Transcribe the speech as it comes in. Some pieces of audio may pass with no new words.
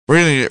We're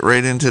going to get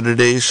right into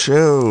today's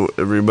show,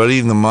 everybody,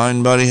 the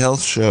Mind Body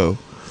Health Show.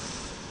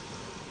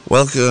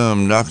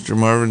 Welcome, Dr.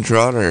 Marvin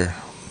Trotter.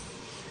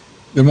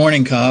 Good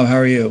morning, Cobb. How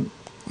are you?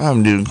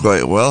 I'm doing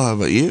quite well. How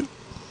about you?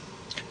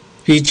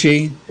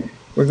 Peachy.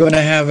 We're going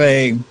to have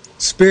a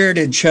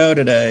spirited show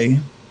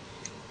today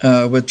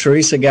with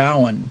Teresa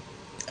Gowan,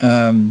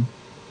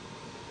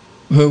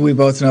 who we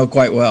both know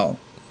quite well.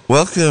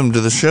 Welcome to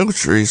the show,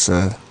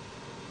 Teresa.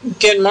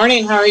 Good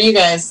morning. How are you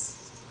guys?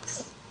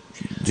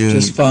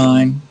 Just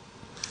fine.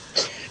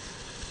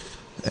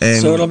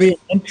 And so it'll be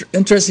an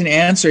interesting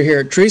answer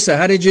here. Teresa,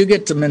 how did you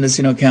get to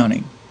Mendocino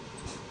County?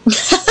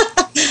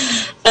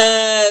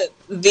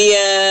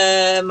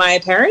 Via my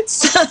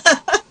parents.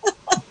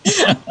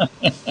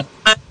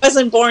 I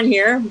wasn't born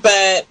here,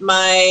 but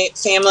my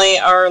family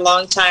are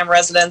longtime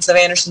residents of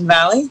Anderson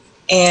Valley,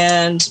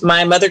 and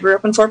my mother grew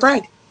up in Fort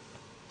Bragg.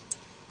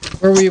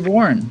 Where were you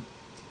born?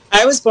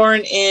 I was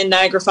born in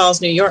Niagara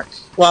Falls, New York,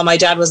 while my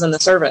dad was in the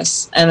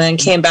service, and then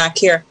came back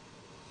here.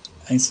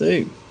 I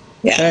see.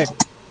 Yeah. Okay.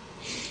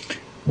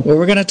 Well,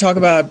 we're going to talk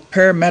about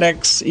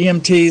paramedics,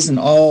 EMTs, and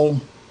all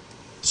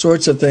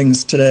sorts of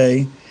things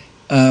today.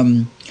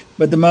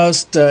 But the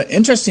most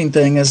interesting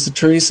thing is that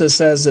Teresa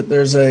says that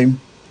there's a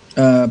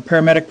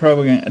paramedic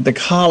program at the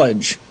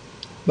college.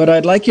 But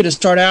I'd like you to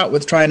start out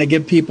with trying to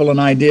give people an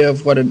idea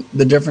of what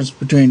the difference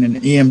between an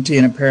EMT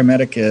and a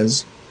paramedic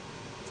is.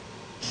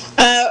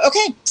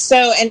 Okay,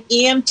 so an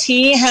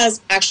EMT has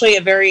actually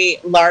a very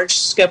large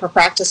scope of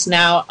practice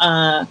now.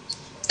 A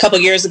couple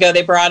years ago,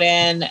 they brought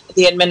in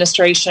the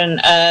administration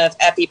of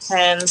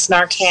EpiPens,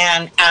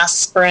 Narcan,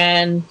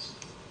 aspirin.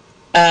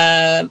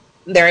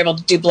 They're able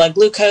to do blood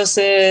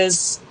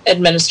glucoses,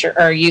 administer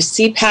or use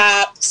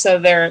CPAP. So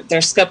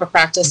their scope of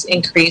practice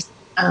increased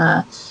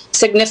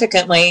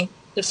significantly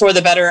for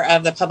the better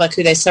of the public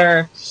who they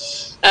serve.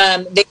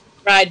 They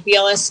provide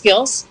BLS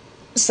skills,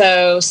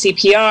 so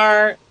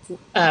CPR,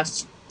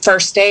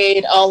 first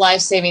aid, all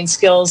life-saving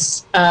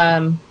skills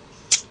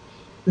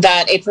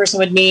that a person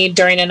would need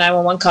during a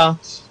 911 call.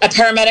 A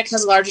paramedic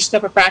has a larger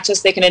scope of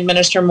practice. They can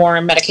administer more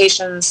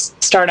medications,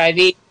 start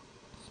IV.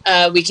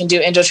 We can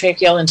do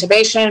endotracheal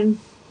intubation.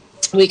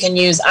 We can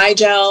use eye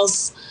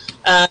gels,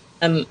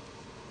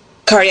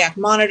 cardiac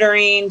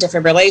monitoring,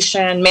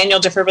 defibrillation,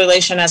 manual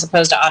defibrillation as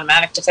opposed to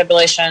automatic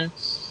defibrillation.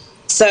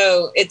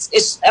 So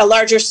it's a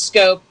larger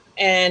scope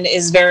and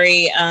is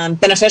very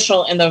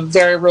beneficial in the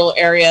very rural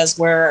areas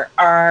where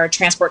our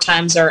transport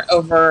times are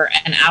over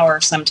an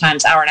hour,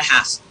 sometimes hour and a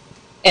half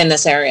in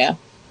this area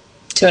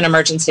to an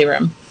emergency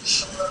room.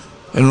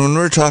 And when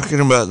we're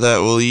talking about that,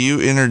 will you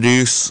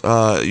introduce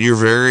your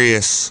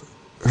various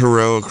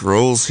heroic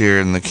roles here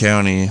in the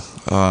county,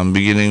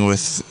 beginning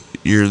with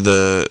you're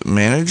the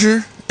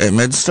manager at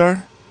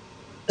MedStar?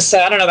 So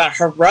I don't know about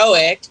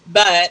heroic,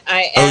 but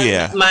I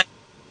am.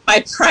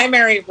 My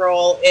primary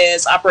role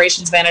is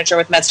operations manager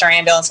with MedStar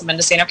Ambulance in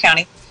Mendocino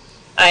County.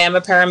 I am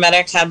a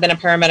paramedic, have been a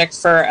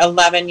paramedic for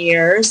 11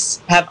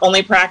 years, have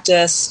only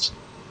practiced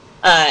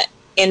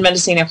in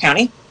Mendocino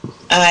County.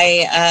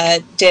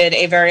 I did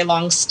a very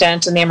long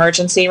stint in the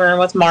emergency room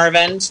with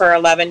Marvin for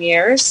 11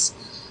 years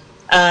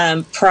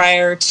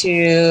prior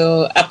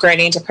to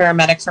upgrading to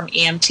paramedic from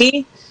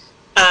EMT.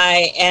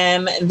 I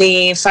am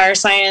the fire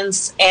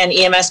science and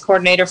EMS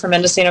coordinator for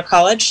Mendocino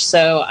College,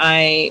 so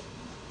I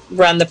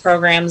run the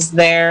programs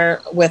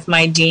there with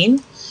my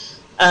dean.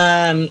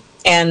 And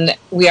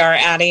we are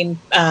adding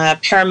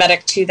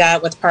paramedic to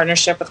that with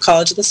partnership with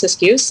College of the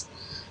Siskiyous.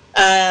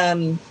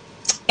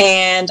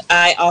 And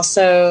I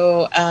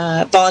also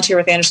volunteer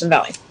with Anderson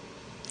Valley.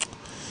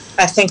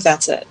 I think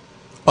that's it.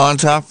 On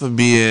top of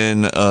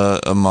being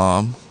a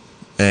mom,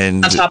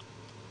 and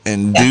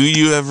do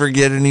you ever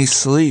get any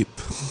sleep?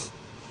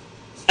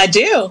 I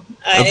do.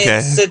 Okay.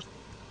 It's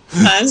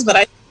times, but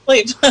I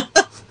sleep.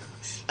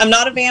 I'm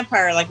not a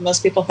vampire like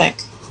most people think.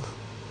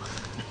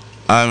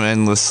 I'm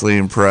endlessly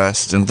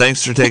impressed, and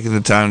thanks for taking the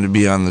time to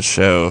be on the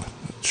show,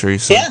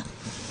 Teresa. Yeah.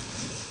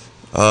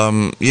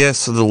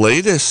 So the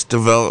latest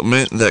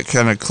development that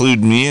kind of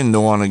clued me in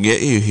to want to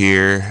get you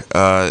here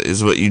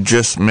is what you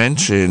just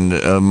mentioned.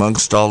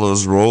 Amongst all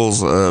those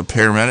roles, a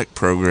paramedic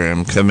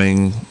program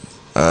coming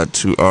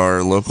to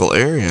our local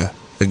area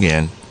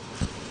again.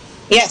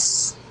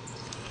 Yes.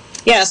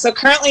 Yeah, so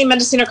currently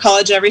Mendocino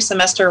College every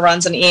semester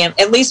runs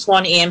at least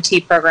one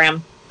EMT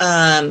program.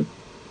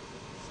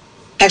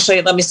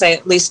 Actually, let me say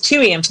at least two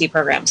EMT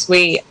programs.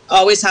 We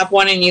always have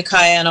one in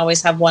Ukiah and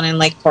always have one in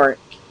Lakeport.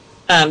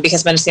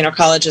 Because Mendocino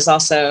College is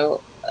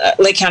also,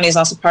 Lake County is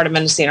also part of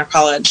Mendocino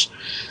College.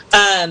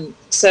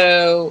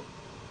 So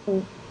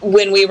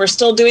when we were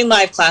still doing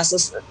live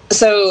classes,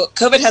 so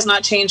COVID has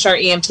not changed our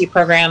EMT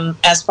program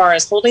as far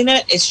as holding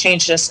it. It's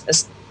changed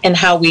us in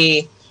how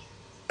we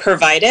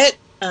provide it.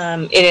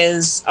 It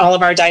is, all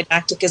of our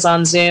didactic is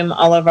on Zoom.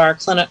 All of our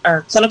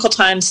clinical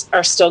times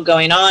are still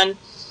going on.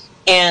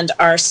 And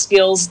our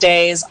skills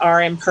days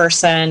are in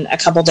person a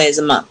couple days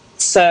a month.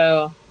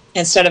 So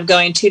instead of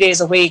going 2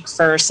 days a week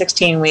for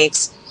 16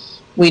 weeks,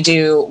 we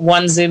do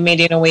one Zoom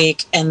meeting a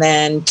week and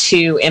then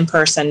 2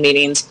 in-person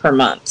meetings per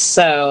month.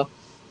 So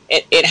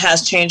it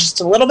has changed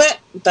just a little bit,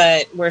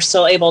 but we're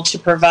still able to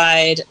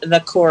provide the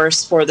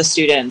course for the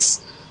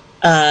students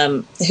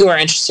who are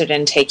interested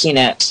in taking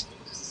it.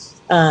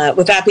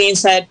 With that being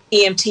said,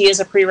 EMT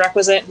is a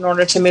prerequisite in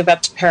order to move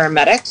up to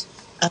paramedic.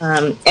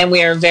 And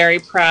we are very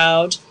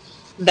proud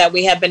that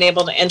we have been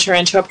able to enter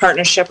into a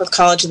partnership with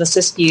College of the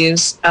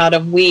Siskiyous out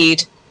of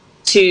Weed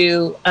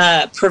to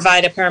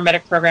provide a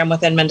paramedic program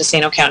within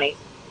Mendocino County.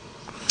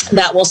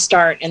 That will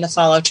start in the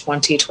fall of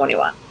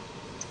 2021.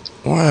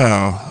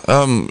 Wow.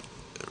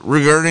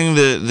 Regarding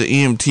the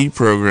EMT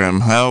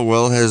program, how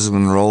well has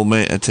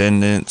enrollment,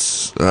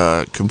 attendance,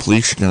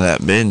 completion of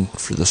that been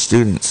for the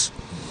students?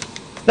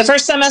 The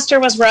first semester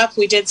was rough.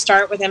 We did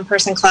start with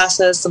in-person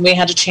classes, and we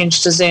had to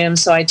change to Zoom,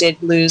 so I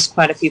did lose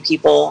quite a few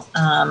people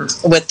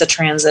with the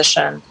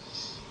transition.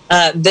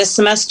 This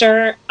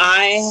semester,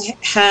 I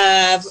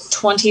have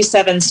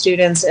 27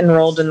 students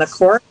enrolled in the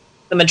course.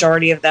 The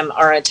majority of them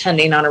are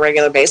attending on a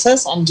regular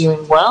basis and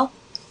doing well.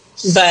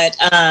 But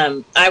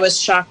I was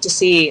shocked to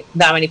see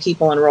that many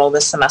people enroll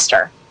this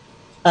semester.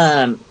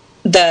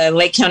 The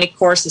Lake County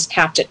course is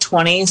capped at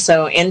 20,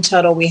 so in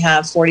total we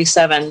have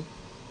 47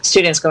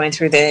 students going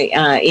through the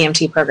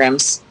EMT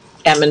programs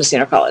at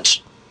Mendocino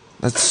College.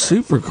 That's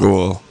super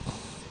cool.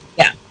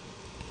 Yeah.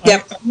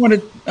 Yep.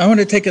 I want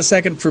to take a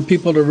second for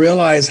people to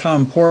realize how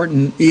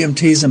important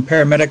EMTs and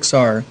paramedics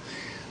are.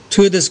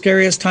 Two of the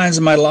scariest times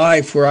in my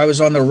life where I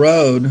was on the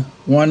road,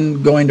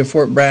 one going to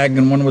Fort Bragg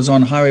and one was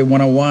on Highway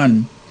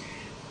 101.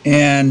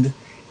 And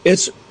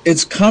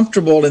it's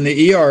comfortable in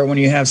the ER when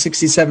you have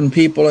 67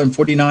 people and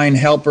 49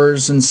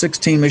 helpers and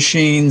 16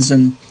 machines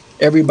and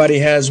everybody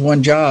has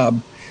one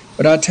job.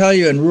 But I'll tell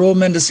you, in rural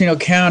Mendocino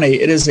County,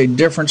 it is a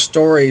different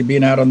story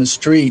being out on the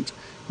street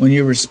when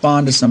you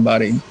respond to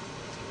somebody.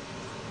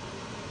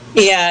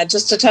 Yeah,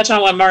 just to touch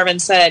on what Marvin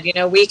said,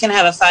 we can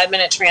have a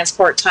 5-minute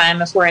transport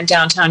time if we're in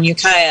downtown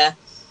Ukiah.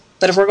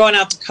 But if we're going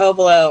out to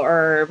Covelo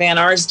or Van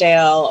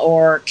Arsdale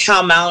or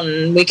Cow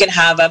Mountain, we can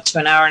have up to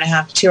an hour and a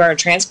half to 2 hour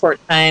transport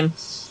time.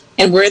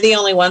 And we're the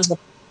only ones with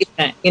the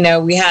patient.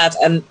 We have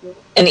an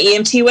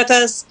EMT with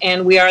us,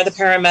 and we are the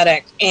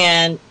paramedic.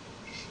 And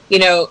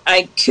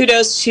I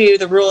kudos to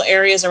the rural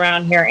areas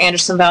around here,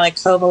 Anderson Valley,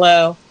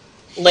 Covelo,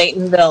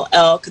 Laytonville,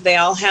 Elk. They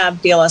all have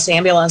BLS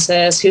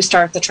ambulances who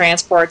start the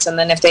transports, and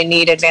then if they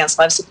need advanced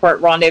life support,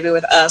 rendezvous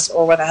with us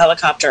or with a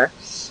helicopter.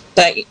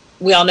 But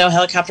we all know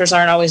helicopters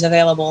aren't always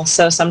available,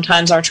 so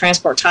sometimes our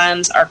transport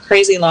times are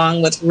crazy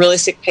long with really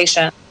sick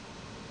patients,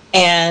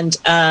 and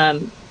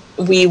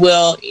we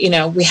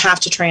have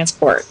to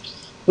transport.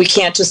 We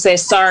can't just say,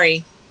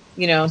 sorry,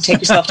 take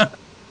yourself to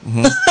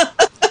Mm-hmm.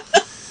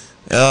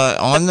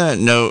 On that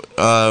note,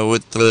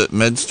 with the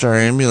MedStar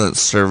ambulance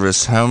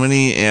service, how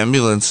many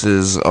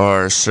ambulances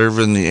are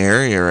serving the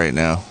area right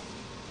now?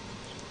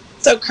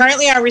 So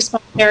currently our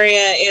response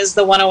area is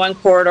the 101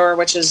 corridor,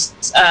 which is,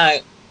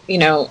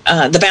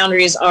 the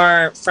boundaries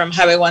are from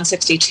Highway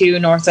 162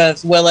 north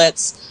of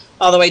Willits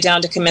all the way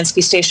down to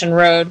Kaminsky Station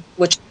Road,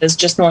 which is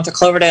just north of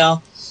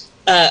Cloverdale,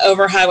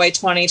 over Highway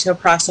 20 to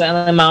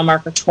approximately mile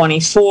marker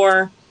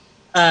 24.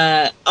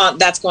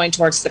 That's going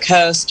towards the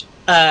coast.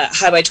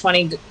 Highway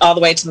 20 all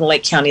the way to the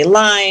Lake County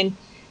line,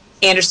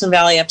 Anderson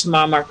Valley up to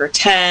mile marker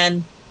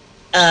 10.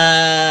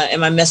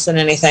 Am I missing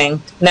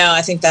anything? No,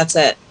 I think that's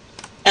it.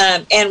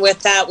 And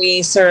with that,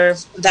 we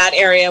serve that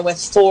area with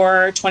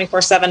 4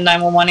 24/7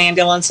 911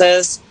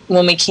 ambulances.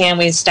 When we can,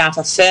 we staff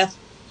a 5th,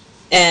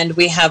 and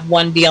we have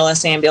 1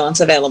 BLS ambulance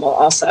available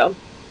also.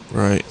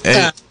 Right.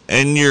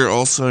 And you're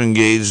also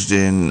engaged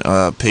in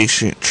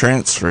patient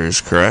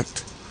transfers,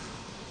 correct?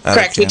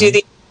 Correct. We do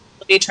the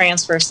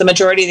transfers, the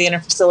majority of the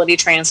interfacility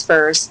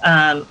transfers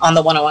on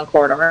the 101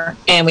 corridor,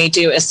 and we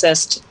do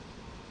assist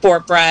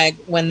Fort Bragg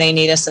when they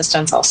need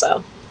assistance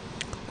also.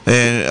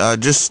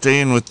 And just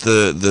staying with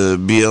the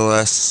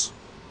BLS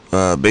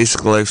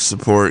Basic Life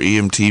Support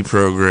EMT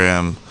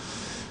program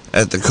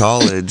at the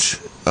college,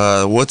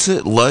 what's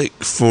it like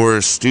for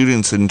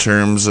students in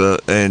terms of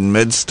and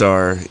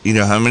MedStar?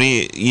 How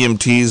many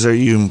EMTs are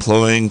you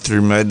employing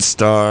through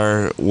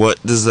MedStar?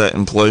 What does that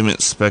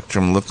employment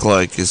spectrum look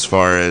like as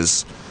far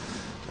as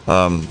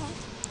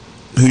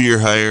who you're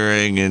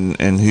hiring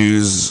and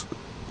who's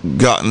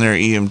gotten their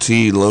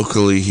EMT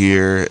locally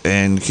here,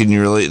 and can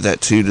you relate that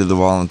to the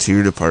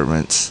volunteer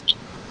departments?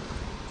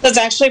 That's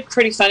actually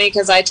pretty funny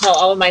because I tell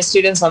all of my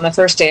students on the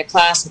first day of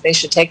class that they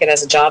should take it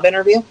as a job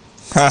interview.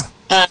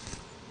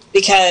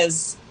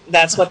 Because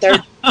that's what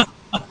they're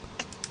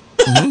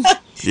Mm-hmm.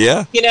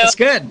 Yeah. That's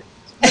good.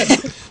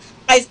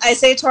 I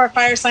say to our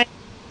fire scientists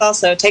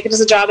also, take it as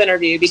a job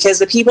interview, because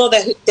the people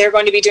that they're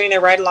going to be doing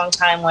their ride-along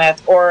time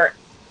with, or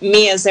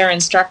me as their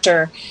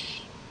instructor,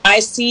 I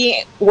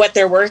see what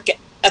their work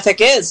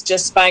ethic is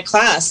just by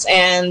class.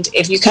 And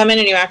if you come in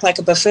and you act like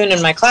a buffoon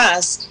in my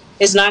class,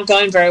 it's not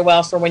going very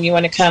well for when you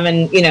want to come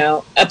and,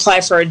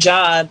 apply for a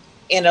job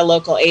in a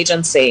local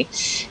agency.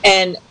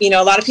 And,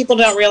 a lot of people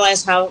don't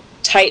realize how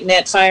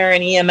tight-knit fire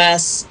and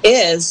EMS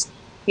is.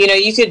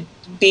 You could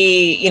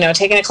be,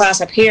 taking a class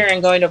up here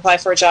and going to apply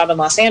for a job in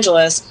Los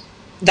Angeles,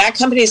 that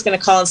company is going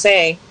to call and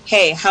say,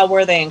 hey, how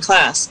were they in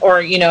class?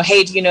 Or,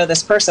 hey, do you know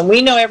this person?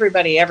 We know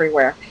everybody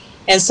everywhere.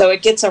 And so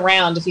it gets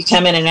around if you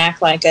come in and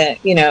act like a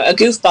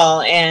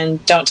goofball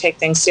and don't take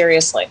things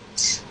seriously.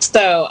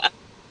 So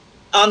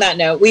on that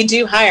note, we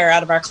do hire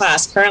out of our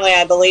class. Currently,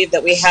 I believe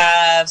that we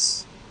have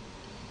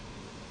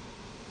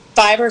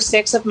 5 or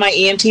 6 of my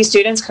EMT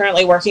students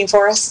currently working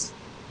for us,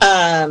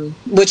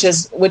 which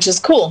is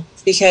cool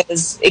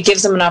because it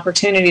gives them an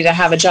opportunity to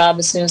have a job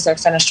as soon as they're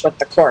finished with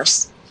the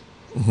course.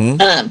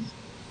 Mm-hmm.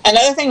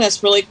 Another thing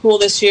that's really cool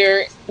this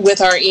year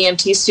with our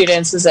EMT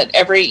students is that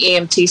every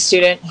EMT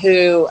student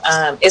who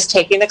is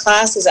taking the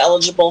class is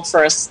eligible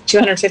for a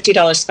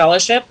 $250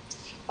 scholarship.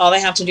 All they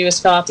have to do is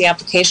fill out the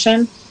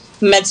application.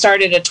 MedStar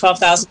did a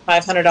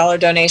 $12,500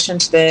 donation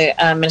to the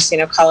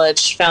Mendocino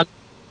College Foundation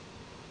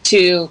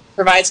to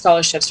provide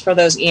scholarships for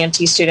those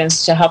EMT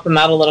students to help them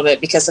out a little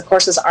bit because the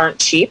courses aren't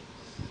cheap.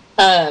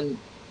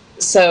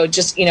 So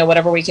just,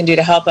 whatever we can do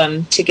to help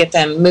them to get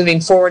them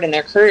moving forward in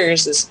their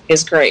careers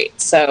is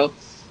great. So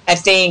I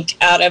think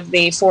out of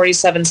the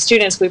 47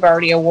 students, we've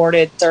already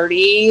awarded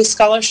 30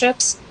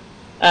 scholarships.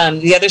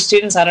 The other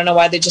students, I don't know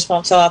why they just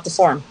won't fill out the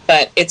form,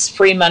 but it's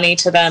free money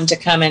to them to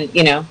come and,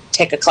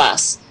 take a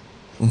class.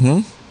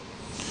 Mm-hmm.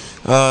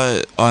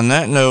 On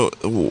that note,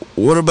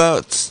 what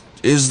about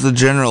is the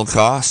general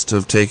cost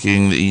of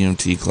taking the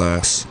EMT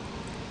class?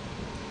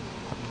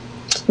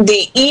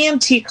 The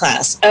EMT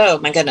class, oh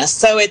my goodness.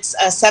 So it's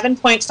a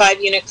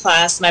 7.5 unit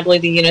class, and I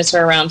believe the units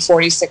are around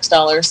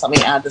 $46. Let me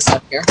add this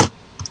up here.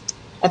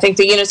 I think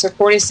the units are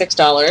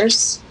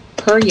 $46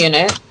 per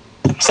unit.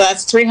 So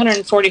that's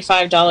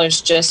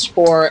 $345 just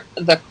for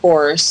the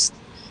course.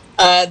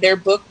 Their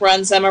book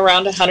runs them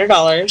around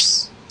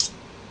 $100.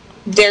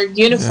 Their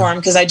uniform,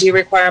 because I do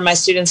require my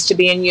students to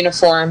be in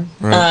uniform.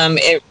 Right.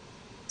 It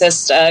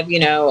consists of,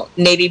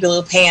 navy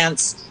blue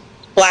pants,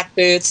 black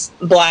boots,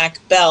 black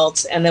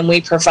belt, and then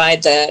we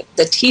provide the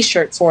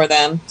T-shirt for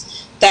them.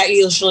 That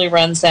usually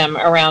runs them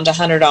around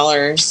 $100.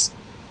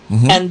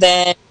 Mm-hmm. And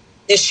then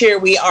this year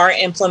we are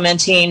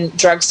implementing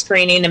drug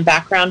screening and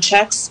background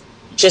checks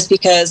just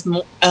because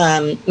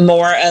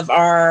more of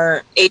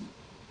our agents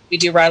we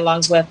do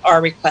ride-alongs with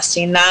are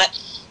requesting that.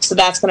 So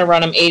that's going to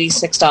run them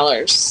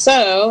 $86.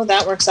 So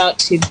that works out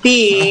to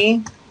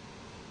be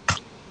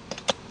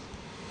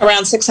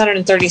around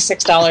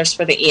 $636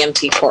 for the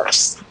EMT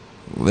course.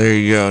 There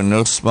you go.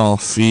 No small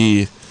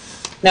fee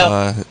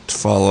to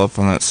follow up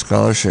on that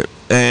scholarship.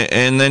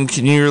 And then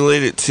can you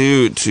relate it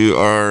to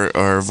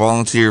our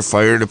volunteer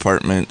fire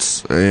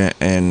departments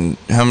and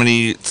how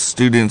many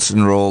students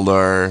enrolled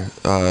are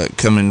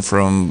coming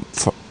from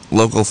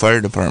local fire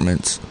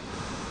departments?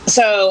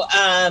 So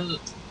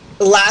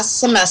this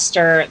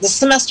semester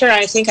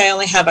I think I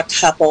only have a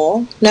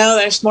couple. No,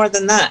 there's more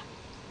than that.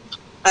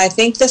 I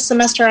think this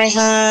semester I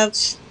have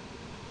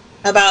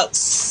about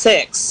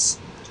 6.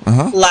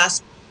 Uh-huh.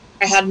 Last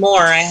I had more.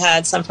 I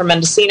had some from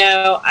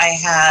Mendocino. I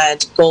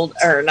had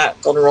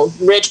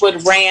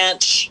Ridgewood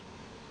Ranch.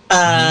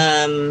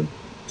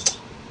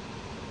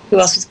 Who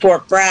else was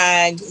Fort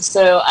Bragg?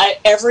 So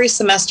every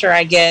semester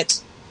I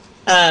get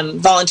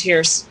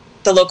volunteers,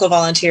 the local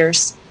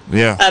volunteers.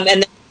 Yeah. And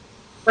then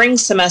spring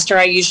semester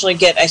I usually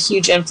get a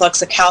huge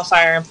influx of CAL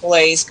FIRE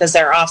employees because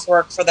they're off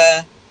work for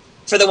the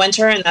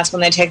winter, and that's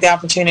when they take the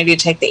opportunity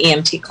to take the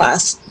EMT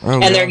class.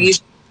 Oh, and they're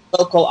usually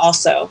local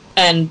also,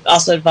 and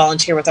also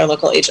volunteer with our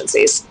local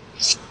agencies.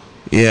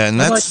 Yeah, and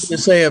I'd like to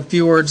say a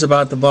few words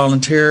about the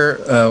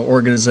volunteer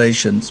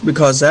organizations,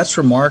 because that's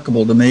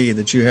remarkable to me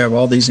that you have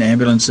all these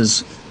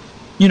ambulances,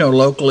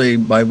 locally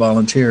by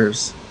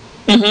volunteers.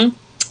 Mm-hmm.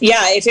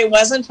 Yeah, if it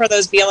wasn't for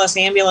those BLS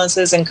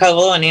ambulances in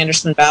Covelo and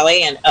Anderson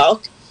Valley and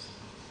Elk,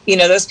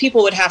 those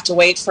people would have to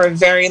wait for a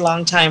very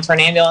long time for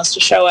an ambulance to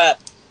show up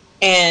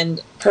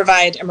and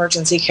provide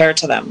emergency care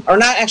to them, or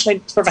not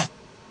actually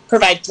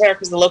provide care,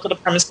 because the local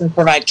departments can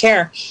provide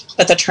care,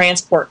 but the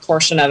transport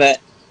portion of it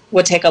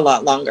would take a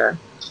lot longer.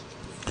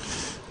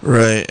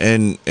 Right,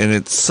 and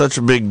it's such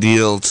a big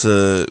deal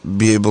to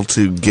be able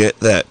to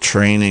get that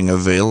training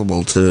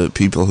available to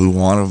people who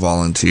want to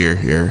volunteer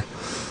here.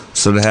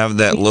 So to have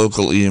that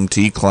local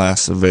EMT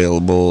class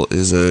available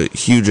is a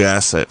huge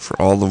asset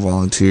for all the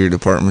volunteer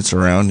departments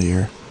around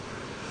here.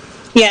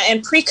 Yeah,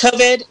 and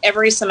pre-COVID,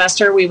 every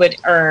semester we would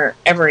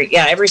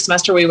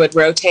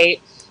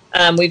rotate.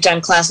 We've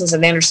done classes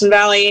in Anderson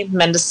Valley,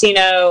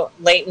 Mendocino,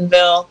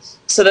 Laytonville.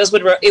 So those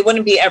it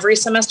wouldn't be every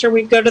semester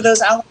we'd go to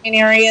those outlying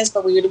areas,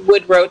 but we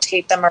would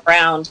rotate them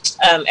around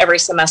every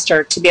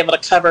semester to be able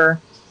to cover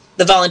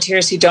the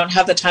volunteers who don't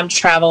have the time to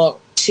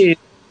travel to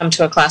come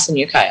to a class in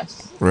Ukiah.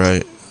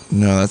 Right.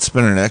 No, that's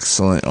been an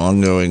excellent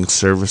ongoing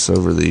service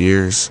over the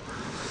years.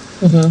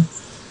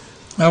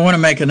 Mm-hmm. I want to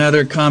make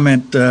another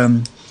comment.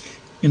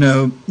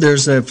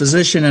 There's a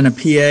physician and a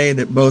PA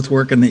that both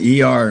work in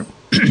the ER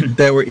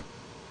that were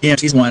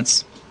EMTs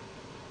once,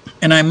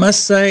 and I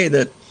must say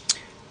that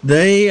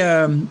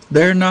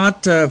they're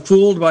not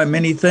fooled by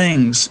many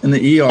things in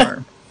the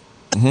ER.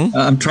 Mm-hmm.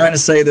 I'm trying to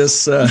say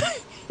this.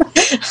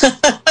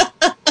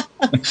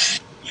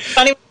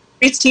 Funny,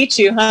 streets teach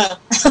you, huh?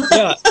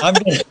 Yeah,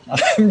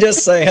 I'm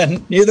just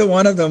saying, neither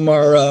one of them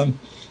are,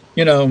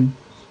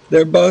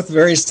 they're both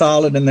very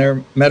solid in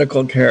their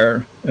medical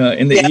care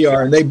in the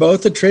ER. They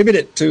both attribute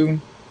it to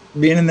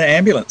being in the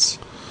ambulance.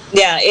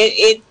 Yeah,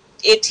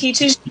 it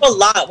teaches you a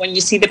lot when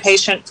you see the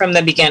patient from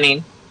the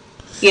beginning.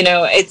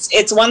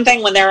 It's one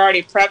thing when they're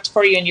already prepped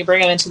for you and you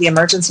bring them into the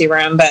emergency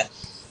room, but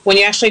when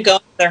you actually go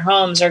into their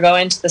homes or go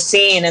into the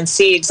scene and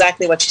see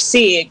exactly what you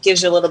see, it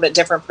gives you a little bit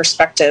different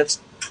perspective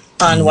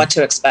on what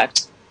to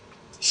expect.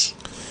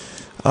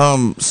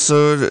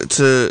 So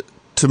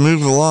to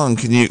move along,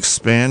 can you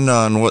expand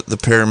on what the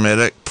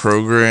paramedic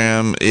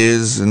program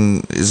is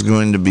and is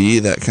going to be,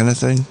 that kind of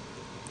thing?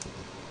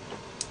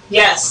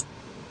 Yes.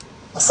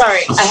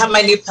 Sorry, I have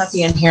my new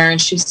puppy in here, and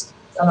she's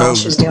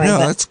she's doing. No,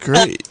 that's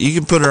great. You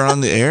can put her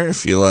on the air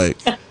if you like.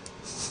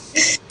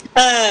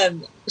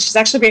 She's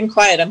actually being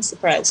quiet. I'm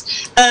surprised.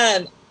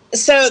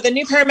 So the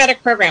new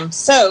paramedic program.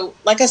 So,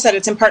 like I said,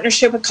 it's in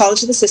partnership with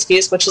College of the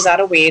Siskiyous, which is out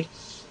of Weed.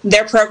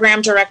 Their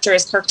program director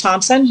is Kirk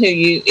Thompson, who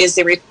is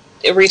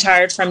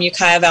retired from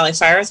Ukiah Valley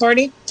Fire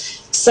Authority.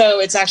 So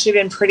it's actually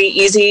been pretty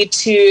easy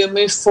to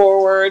move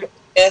forward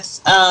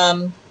with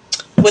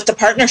the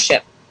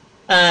partnership.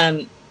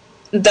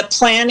 The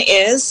plan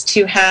is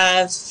to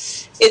have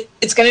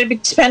it's going to be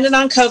dependent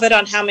on COVID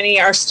on how many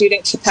our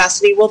student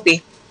capacity will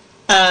be.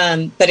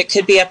 But it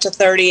could be up to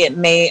 30. It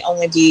may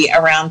only be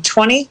around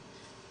 20.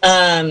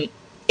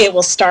 It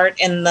will start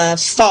in the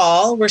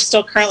fall. We're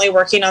still currently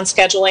working on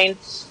scheduling.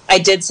 I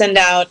did send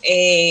out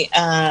a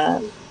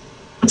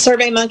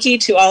survey monkey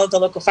to all of the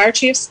local fire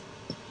chiefs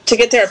to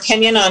get their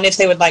opinion on if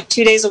they would like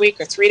 2 days a week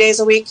or 3 days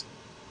a week.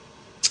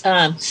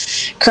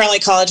 Currently,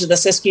 College of the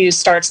Siskiyous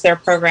starts their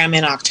program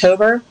in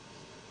October.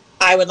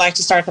 I would like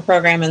to start the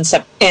program in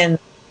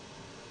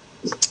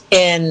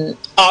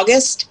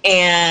August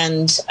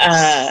and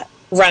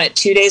run it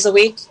 2 days a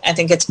week. I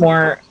think it's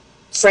more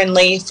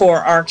friendly for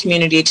our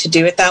community to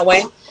do it that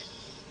way.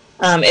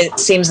 It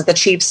seems that the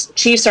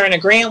chiefs are in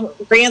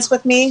agreement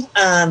with me.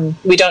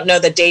 We don't know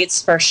the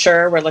dates for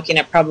sure. We're looking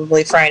at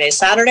probably Fridays,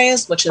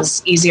 Saturdays, which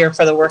is easier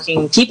for the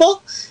working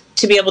people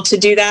to be able to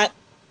do that.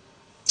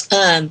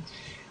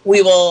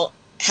 We will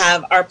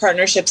have our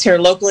partnerships here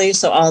locally,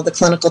 so all the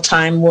clinical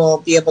time will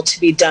be able to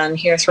be done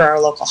here through our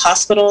local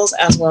hospitals,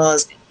 as well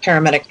as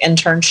paramedic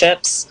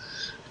internships.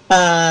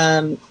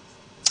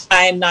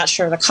 I'm not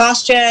sure the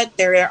cost yet.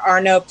 There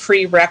are no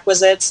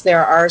prerequisites.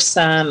 There are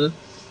some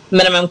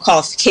minimum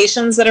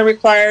qualifications that are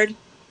required.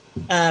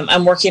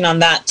 I'm working on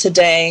that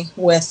today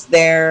with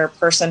their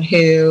person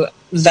who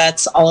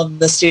vets all of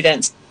the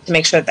students to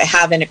make sure that they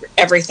have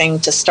everything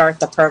to start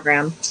the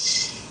program.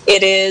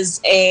 It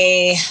is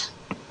a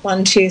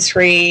 4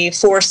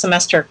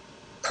 semester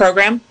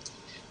program.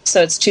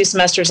 So it's 2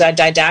 semesters of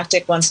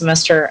didactic, 1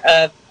 semester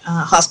of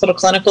hospital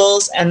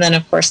clinicals, and then,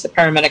 of course, the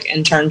paramedic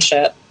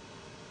internship.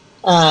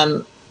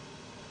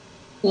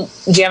 Do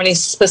you have any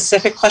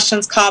specific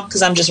questions, Cobb?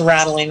 Because I'm just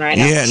rattling right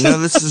now. Yeah, no,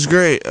 this is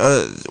great.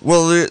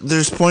 Well,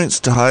 there's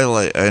points to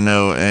highlight, I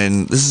know,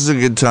 and this is a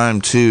good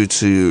time, too,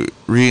 to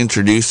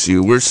reintroduce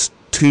you. We're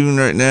tuned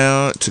right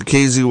now to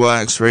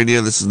KZYX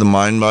Radio. This is the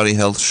Mind Body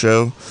Health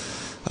Show.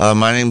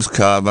 My name's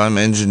Cobb. I'm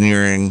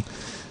engineering.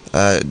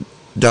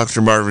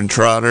 Dr. Marvin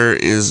Trotter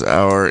is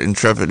our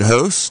intrepid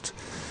host.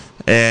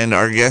 And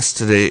our guest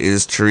today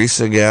is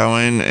Teresa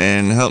Gowan.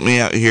 And help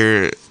me out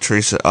here,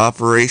 Teresa,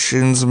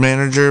 Operations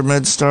Manager,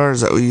 MedStar.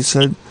 Is that what you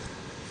said?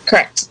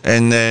 Correct.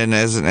 And then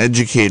as an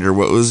educator,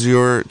 what was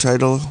your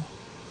title?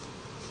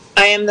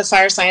 I am the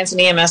Fire Science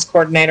and EMS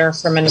Coordinator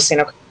for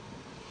Mendocino.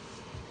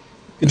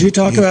 Could you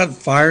talk about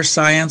fire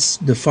science?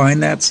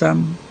 Define that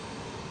some.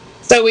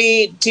 So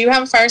we do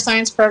have a fire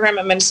science program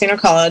at Mendocino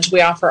College.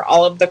 We offer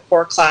all of the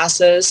core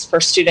classes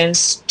for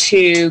students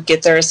to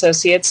get their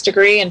associate's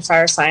degree in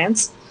fire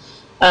science.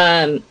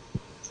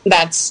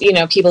 That's,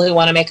 people who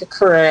want to make a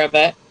career of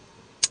it.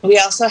 We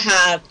also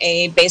have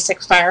a basic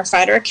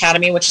firefighter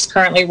academy, which is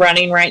currently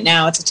running right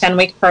now. It's a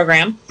 10-week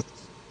program.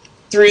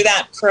 Through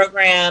that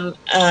program,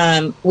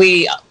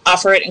 we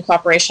offer it in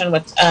cooperation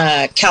with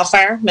CAL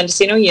FIRE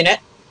Mendocino unit.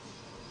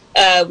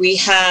 We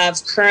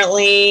have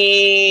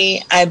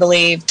currently, I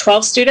believe,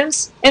 12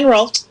 students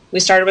enrolled.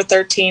 We started with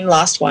 13,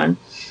 lost 1.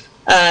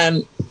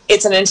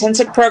 It's an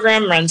intensive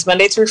program, runs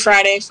Monday through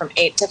Friday from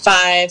 8 to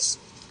 5.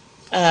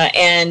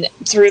 And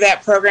through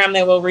that program,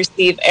 they will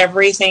receive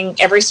every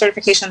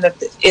certification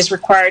that is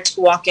required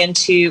to walk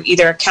into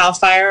either a CAL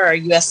FIRE or a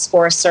U.S.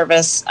 Forest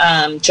Service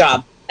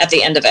job at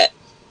the end of it.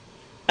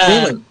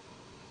 Really?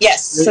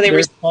 Yes. So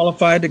they're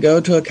qualified to go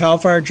to a CAL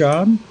FIRE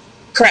job?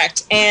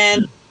 Correct.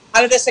 And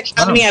out of this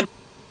academy, I have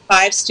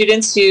 5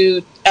 students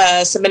who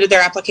submitted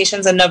their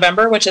applications in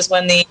November, which is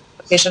when the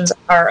applications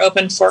are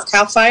open for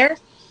CAL FIRE.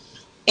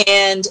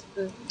 And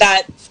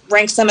that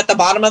ranks them at the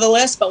bottom of the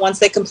list. But once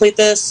they complete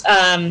this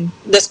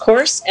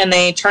course and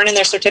they turn in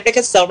their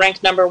certificates, they'll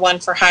rank number 1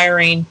 for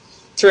hiring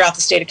throughout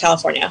the state of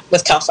California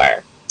with CAL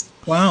FIRE.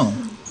 Wow.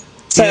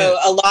 So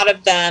a lot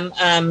of them,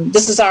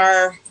 this is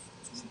our,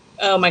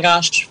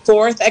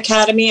 4th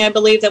academy, I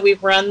believe, that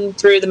we've run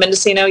through the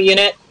Mendocino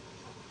unit.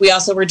 We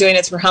also were doing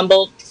it through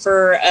Humboldt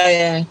for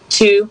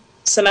 2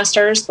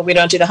 semesters, but we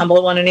don't do the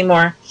Humboldt one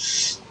anymore.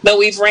 But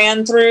we've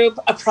ran through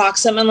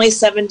approximately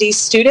 70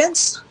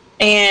 students,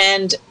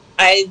 and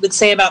I would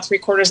say about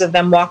 3/4 of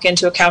them walk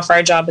into a CAL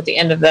FIRE job at the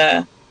end of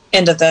the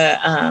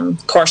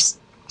course.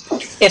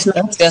 If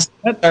not just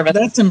service.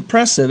 That's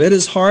impressive. It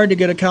is hard to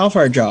get a CAL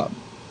FIRE job.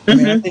 I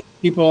mean, I think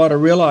people ought to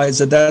realize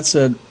that that's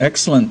an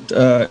excellent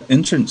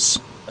entrance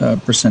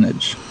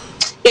percentage.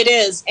 It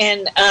is,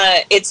 and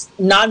it's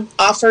not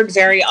offered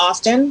very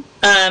often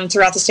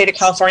throughout the state of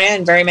California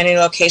in very many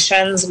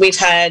locations. We've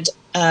had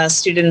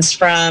students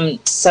from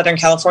Southern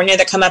California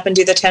that come up and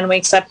do the 10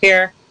 weeks up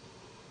here.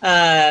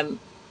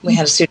 We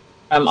had a student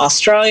from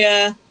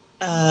Australia.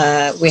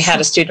 We had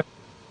a student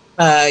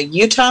from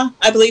Utah,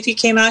 I believe he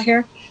came out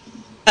here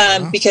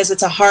because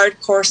it's a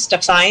hard course to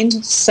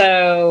find.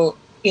 So,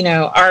 you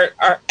know, our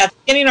at the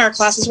beginning, our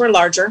classes were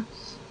larger.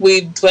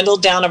 We've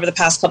dwindled down over the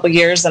past couple of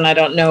years, and I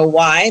don't know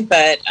why,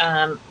 but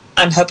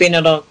I'm hoping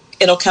it'll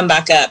come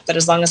back up. But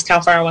as long as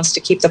CAL FIRE wants to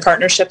keep the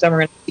partnership, then we're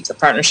going to keep the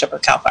partnership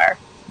with CAL FIRE.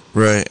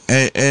 Right,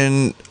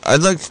 and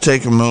I'd like to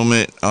take a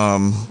moment,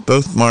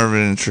 both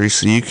Marvin and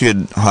Teresa, you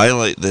could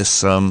highlight this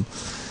some,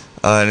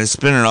 and it's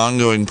been an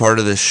ongoing part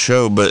of this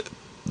show, but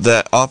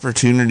that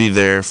opportunity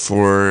there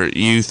for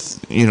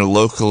youth, you know,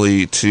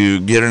 locally to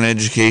get an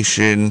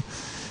education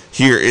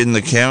here in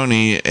the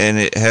county, and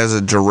it has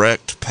a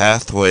direct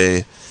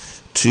pathway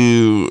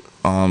to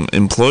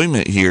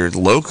employment here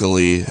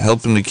locally,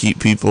 helping to keep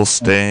people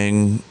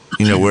staying,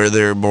 you know, where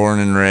they're born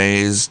and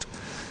raised,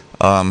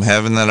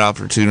 having that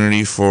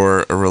opportunity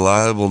for a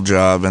reliable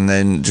job, and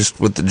then just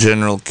with the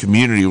general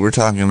community, we're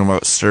talking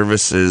about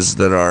services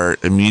that are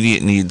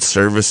immediate need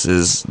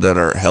services that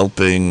are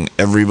helping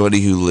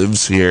everybody who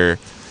lives here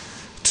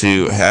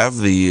to have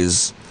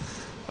these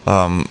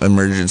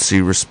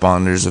emergency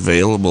responders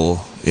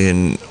available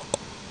in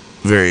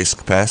various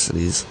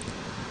capacities.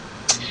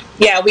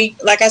 Yeah,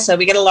 like I said,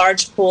 we get a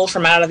large pool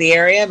from out of the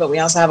area, but we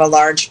also have a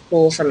large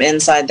pool from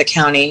inside the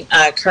county.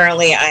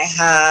 Currently, I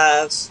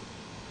have,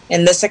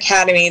 in this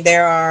academy,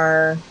 there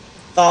are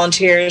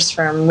volunteers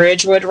from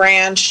Ridgewood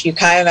Ranch,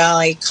 Ukiah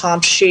Valley,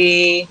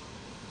 Compshee,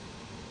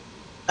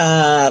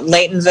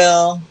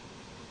 Laytonville.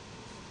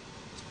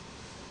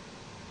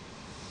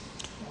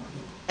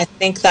 I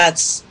think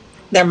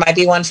there might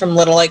be one from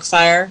Little Lake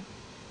Fire.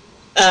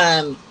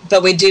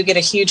 But we do get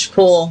a huge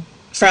pool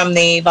from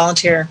the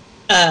volunteer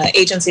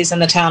agencies in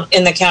the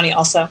county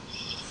also.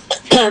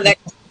 That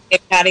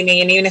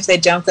academy, and even if they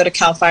don't go to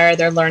CAL FIRE,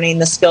 they're learning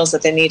the skills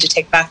that they need to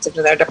take back to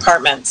their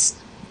departments.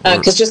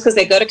 Because just because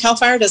they go to CAL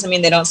FIRE doesn't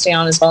mean they don't stay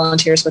on as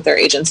volunteers with their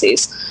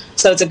agencies.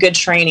 So it's a good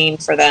training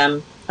for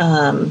them.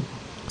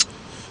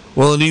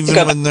 Well, and even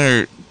when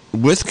they're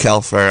with CAL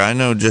FIRE, I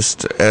know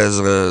just as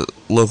a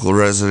local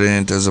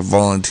resident, as a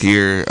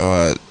volunteer,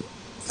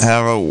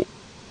 how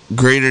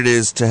great it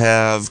is to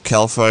have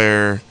CAL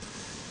FIRE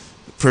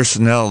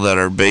personnel that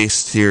are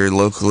based here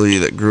locally,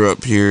 that grew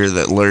up here,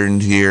 that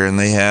learned here, and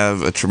they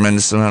have a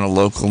tremendous amount of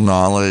local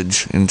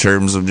knowledge in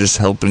terms of just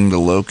helping to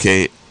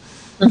locate,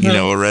 you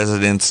know, a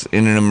residence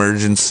in an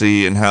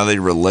emergency and how they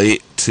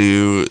relate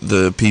to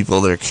the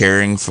people they're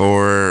caring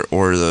for,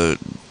 or the,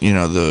 you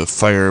know, the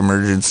fire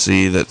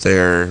emergency that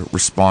they're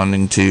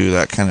responding to,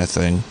 that kind of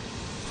thing.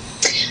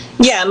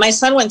 Yeah, my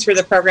son went through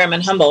the program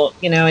in Humboldt,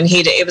 you know, and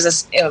it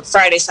was a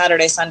Friday,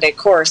 Saturday, Sunday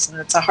course, and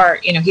it's a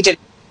hard, you know, he did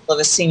all of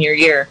his senior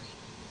year.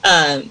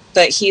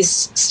 But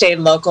he's stayed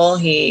local.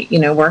 He, you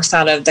know, works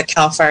out of the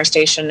CAL FIRE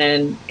station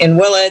in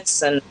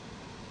Willits, and,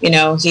 you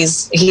know,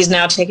 he's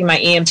now taking my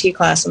EMT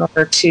class in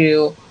order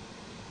to,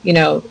 you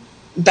know,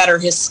 better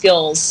his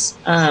skills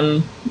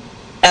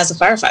as a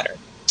firefighter.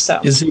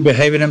 So is he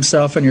behaving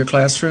himself in your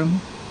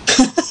classroom?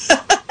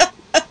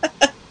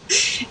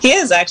 He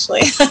is,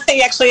 actually.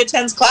 He actually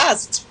attends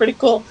class. It's pretty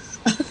cool.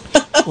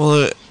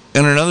 Well,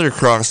 and another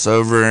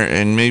crossover,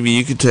 and maybe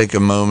you could take a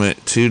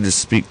moment, too, to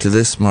speak to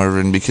this,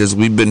 Marvin, because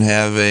we've been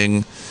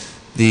having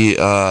the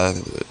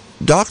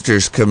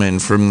doctors come in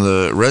from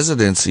the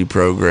residency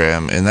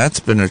program, and that's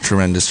been a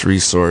tremendous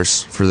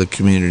resource for the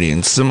community.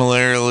 And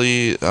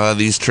similarly,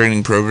 these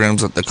training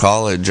programs at the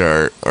college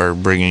are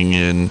bringing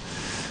in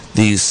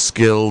these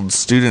skilled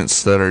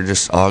students that are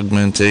just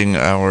augmenting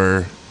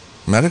our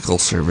medical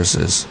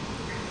services.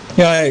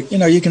 Yeah, you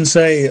know, you can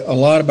say a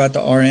lot about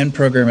the RN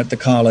program at the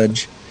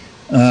college.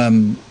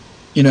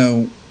 You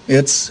know,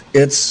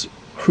 it's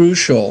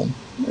crucial,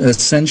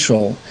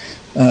 essential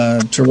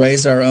to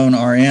raise our own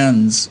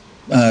RNs.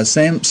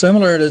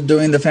 Similar to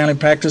doing the family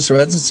practice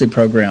residency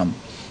program.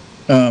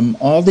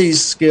 All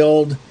these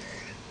skilled,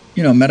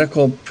 you know,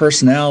 medical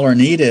personnel are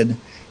needed,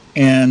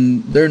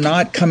 and they're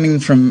not coming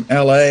from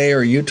LA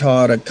or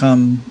Utah to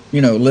come,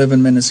 you know, live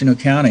in Mendocino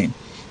County.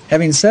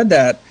 Having said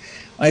that,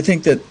 I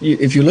think that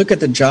if you look at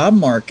the job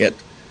market,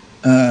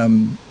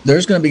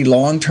 there's going to be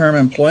long-term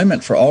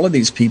employment for all of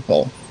these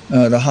people.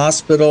 The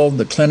hospital,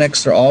 the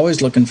clinics, they're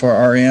always looking for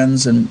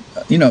RNs and,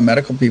 you know,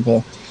 medical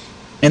people.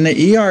 And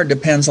the ER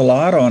depends a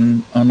lot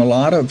on a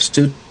lot of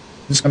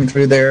students coming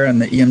through there,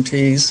 and the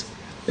EMTs.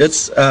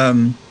 It's,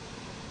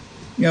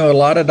 a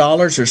lot of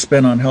dollars are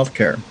spent on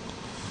healthcare.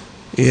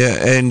 Yeah,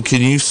 and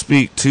can you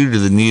speak to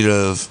the need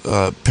of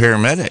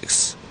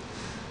paramedics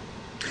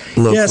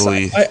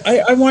locally? Yes,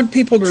 I want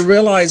people to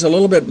realize a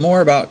little bit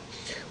more about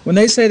when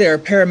they say they're a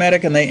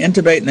paramedic and they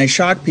intubate and they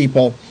shock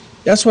people.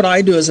 That's what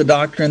I do as a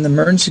doctor in the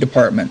emergency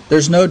department.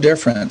 There's no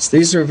difference.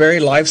 These are very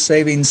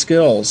life-saving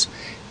skills.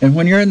 And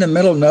when you're in the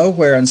middle of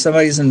nowhere and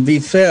somebody's in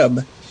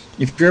VFib,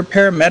 if your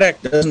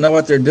paramedic doesn't know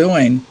what they're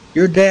doing,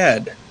 you're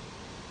dead.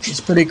 It's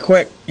pretty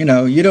quick. You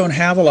don't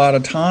have a lot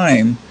of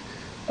time.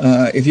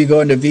 If you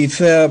go into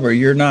VFib or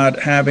you're not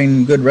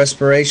having good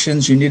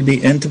respirations, you need to be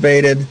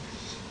intubated.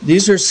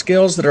 These are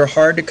skills that are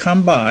hard to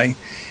come by,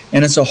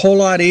 and it's a whole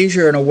lot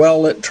easier in a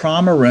well-lit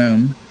trauma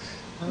room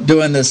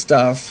doing this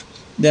stuff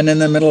than in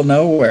the middle of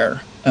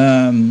nowhere.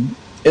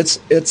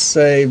 It's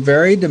a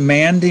very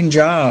demanding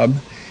job,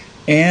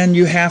 and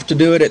you have to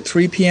do it at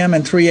 3 p.m.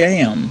 and 3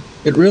 a.m.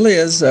 It really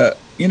is, I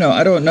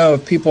don't know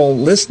if people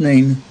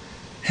listening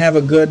have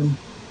a good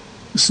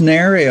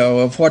scenario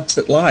of what's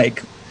it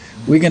like.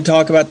 We can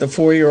talk about the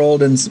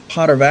 4-year-old in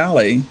Potter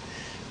Valley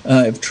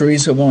if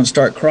Teresa won't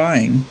start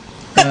crying.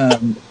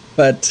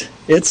 But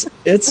it's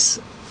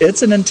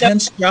an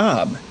intense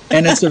job,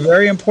 and it's a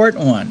very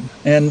important one.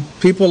 And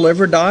people live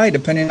or die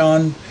depending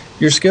on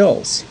your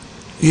skills.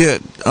 Yeah,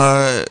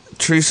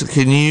 Teresa,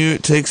 can you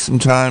take some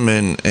time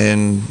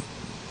and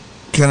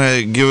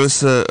kind of give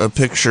us a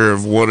picture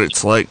of what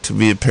it's like to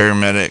be a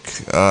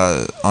paramedic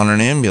on an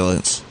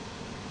ambulance?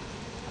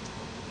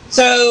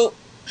 So,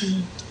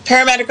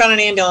 paramedic on an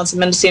ambulance in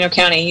Mendocino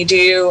County,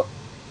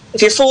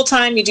 if you're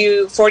full-time, you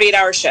do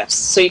 48-hour shifts.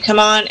 So you come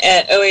on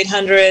at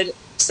 0800,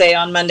 say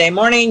on Monday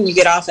morning, you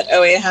get off at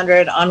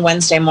 0800 on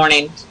Wednesday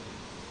morning.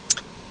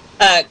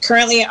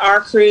 Currently, our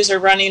crews are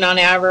running on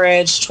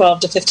average 12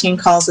 to 15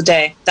 calls a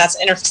day.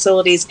 That's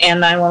interfacilities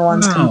and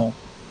 911s. Wow.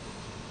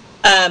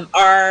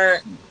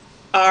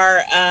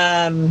 Our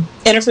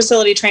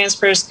interfacility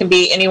transfers can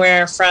be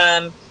anywhere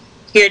from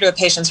here to a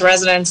patient's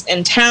residence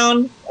in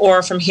town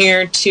or from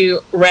here to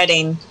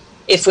Reading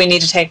if we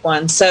need to take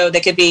one. So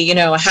they could be,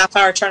 a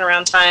half-hour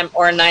turnaround time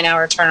or a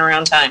 9-hour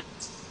turnaround time.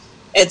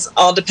 It's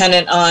all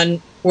dependent on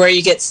where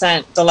you get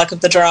sent, the luck of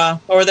the draw,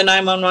 or the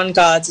 911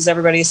 gods, as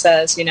everybody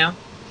says,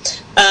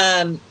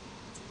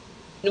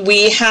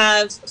 We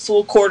have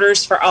full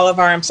quarters for all of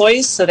our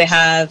employees. So they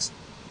have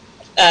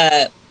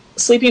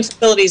sleeping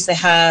facilities, they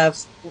have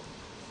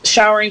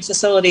showering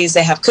facilities,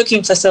 they have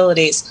cooking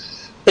facilities.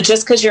 But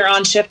just because you're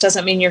on shift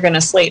doesn't mean you're going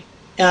to sleep.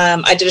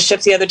 I did a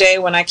shift the other day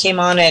when I came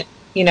on at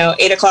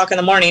 8 o'clock in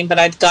the morning, but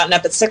I'd gotten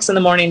up at 6 in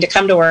the morning to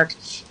come to work,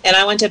 and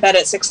I went to bed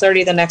at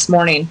 6:30 the next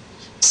morning.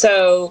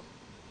 So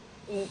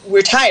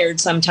we're tired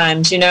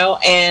sometimes,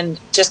 and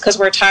just because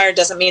we're tired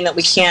doesn't mean that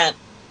we can't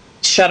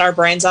shut our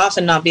brains off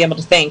and not be able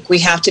to think. We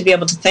have to be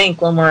able to think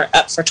when we're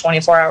up for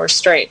 24 hours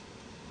straight.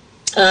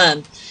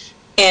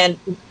 And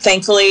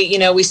thankfully,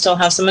 we still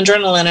have some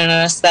adrenaline in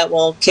us that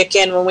will kick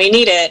in when we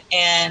need it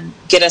and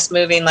get us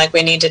moving like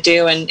we need to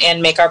do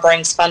and make our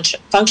brains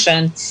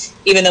function,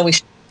 even though we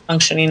should be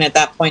functioning at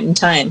that point in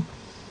time.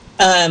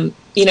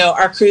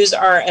 Our crews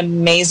are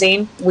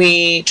amazing.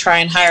 We try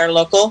and hire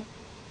local.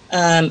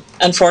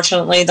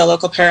 Unfortunately, the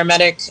local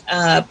paramedic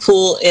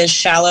pool is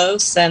shallow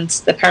since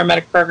the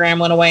paramedic program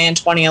went away in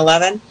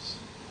 2011.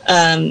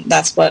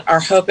 That's what our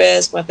hope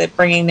is with it,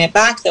 bringing it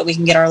back, that we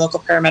can get our local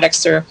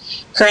paramedics through.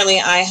 Currently,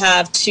 I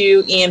have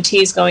 2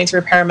 EMTs going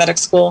through paramedic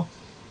school.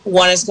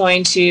 One is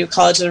going to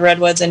College of the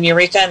Redwoods in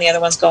Eureka, and the other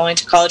one's going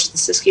to College of the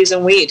Siskiyous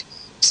in Weed.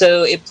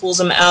 So it pulls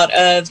them out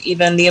of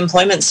even the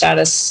employment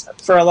status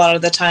for a lot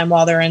of the time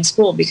while they're in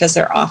school, because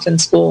they're off in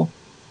school.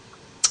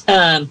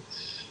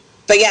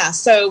 But yeah,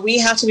 so we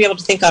have to be able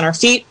to think on our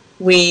feet.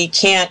 We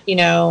can't,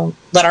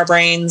 let our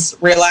brains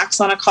relax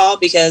on a call,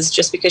 because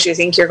just because you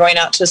think you're going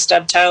out to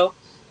stub toe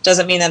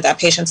doesn't mean that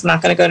patient's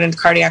not going to go into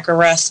cardiac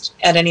arrest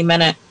at any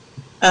minute.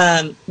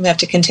 We have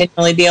to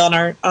continually be on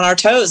our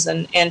toes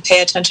and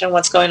pay attention to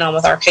what's going on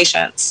with our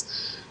patients.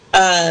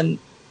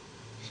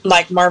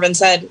 Like Marvin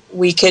said,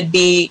 we could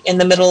be in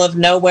the middle of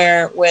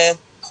nowhere with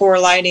poor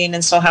lighting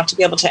and still have to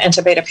be able to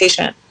intubate a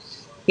patient.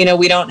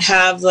 We don't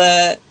have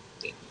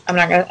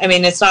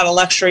it's not a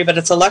luxury, but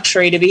it's a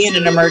luxury to be in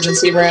an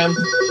emergency room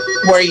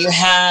where you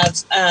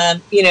have,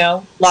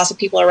 lots of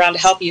people around to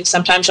help you.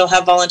 Sometimes you'll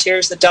have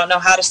volunteers that don't know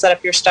how to set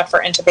up your stuff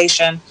for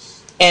intubation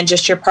and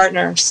just your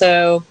partner.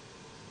 So,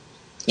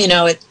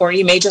 or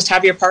you may just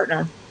have your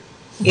partner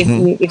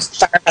if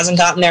fire hasn't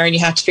gotten there and you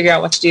have to figure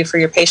out what to do for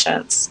your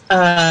patients.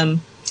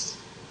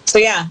 So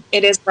yeah,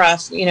 it is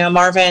rough.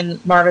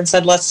 Marvin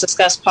said, let's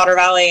discuss Potter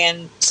Valley.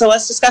 And so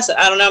let's discuss it.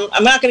 I don't know.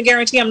 I'm not going to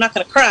guarantee I'm not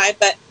going to cry,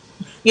 but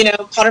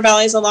Potter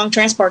Valley is a long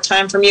transport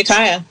time from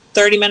Ukiah,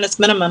 30 minutes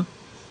minimum.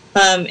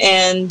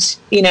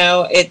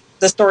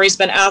 The story's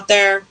been out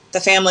there. The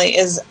family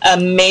is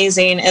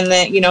amazing.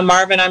 And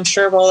Marvin, I'm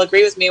sure, will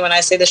agree with me when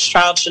I say this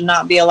child should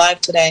not be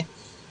alive today.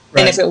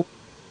 Right. And if it were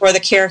for the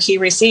care he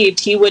received,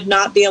 he would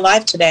not be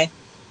alive today.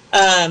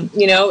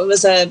 It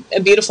was a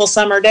beautiful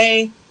summer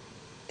day.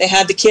 They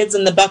had the kids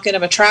in the bucket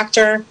of a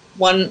tractor.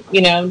 One,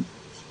 2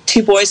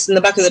 two boys in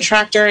the back of the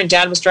tractor, and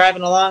Dad was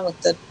driving along with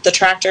the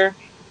tractor,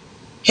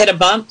 hit a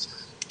bump.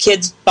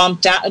 Kids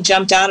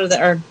jumped out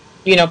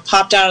of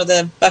popped out of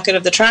the bucket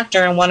of the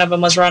tractor, and one of them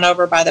was run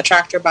over by the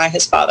tractor by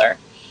his father,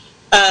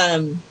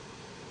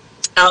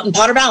 out in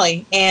Potter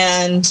Valley.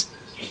 And,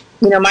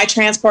 my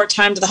transport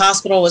time to the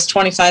hospital was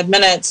 25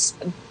 minutes,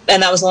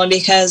 and that was only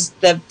because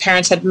the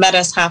parents had met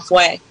us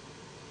halfway.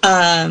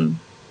 And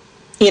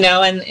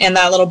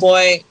that little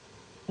boy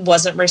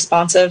wasn't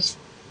responsive,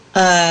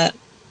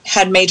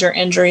 had major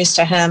injuries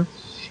to him.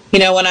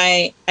 When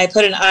I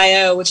put an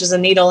IO, which is a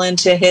needle,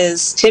 into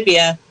his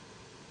tibia,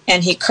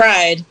 and he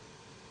cried,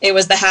 it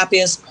was the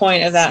happiest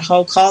point of that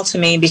whole call to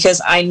me,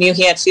 because I knew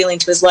he had feeling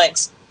to his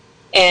legs,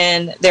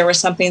 and there was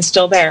something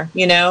still there,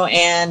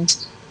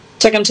 and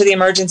took him to the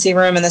emergency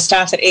room, and the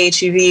staff at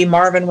AHUV,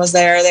 Marvin was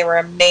there. They were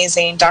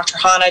amazing. Dr.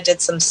 Hanna did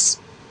some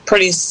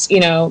pretty,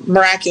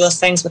 miraculous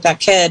things with that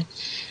kid.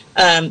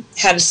 Had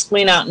his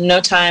spleen out in no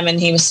time, and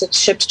he was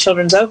shipped to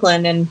Children's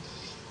Oakland. And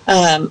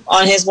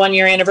on his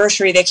 1-year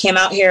anniversary, they came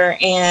out here,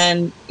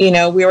 and,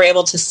 we were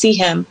able to see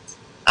him.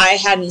 I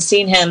hadn't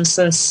seen him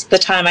since the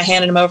time I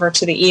handed him over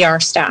to the ER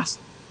staff.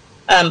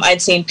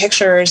 I'd seen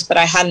pictures, but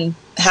I hadn't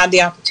had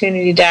the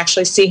opportunity to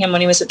actually see him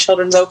when he was at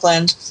Children's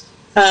Oakland,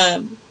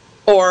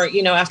 or,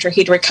 after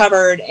he'd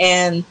recovered.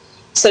 And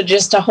so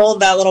just to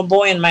hold that little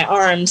boy in my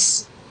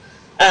arms.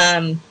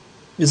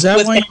 Is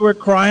that why you were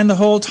crying the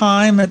whole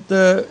time in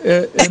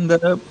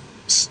the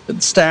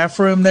staff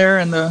room there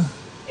in the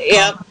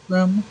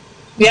room?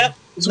 Yep.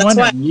 That's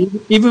why.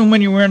 Even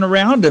when you weren't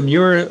around him, you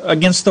were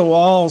against the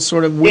wall,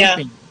 sort of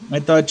weeping. Yeah. I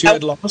thought you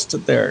had lost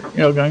it there.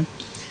 Going.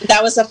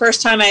 That was the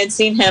first time I had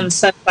seen him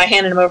since I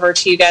handed him over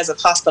to you guys at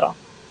the hospital,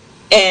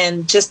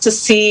 and just to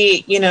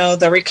see,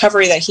 the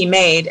recovery that he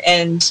made,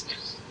 and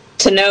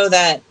to know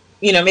that,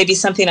 maybe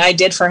something I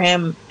did for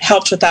him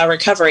helped with that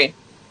recovery.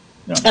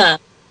 Yeah.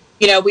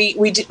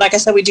 We do, like I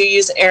said, we do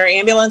use air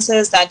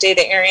ambulances. That day,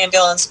 the air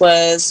ambulance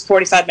was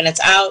 45 minutes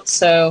out,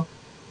 so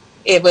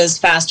it was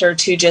faster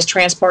to just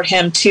transport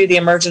him to the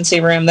emergency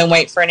room than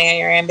wait for an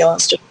air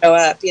ambulance to show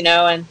up,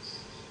 and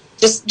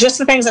just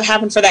the things that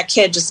happened for that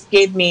kid just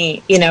gave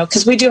me,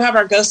 because we do have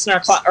our ghosts in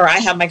our or I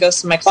have my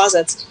ghosts in my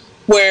closets,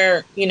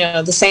 where,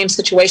 the same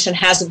situation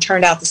hasn't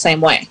turned out the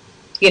same way.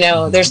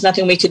 There's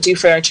nothing we could do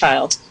for our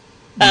child.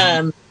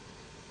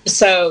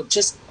 So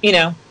just,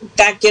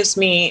 that gives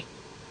me,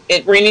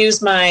 it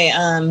renews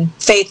my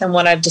faith in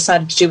what I've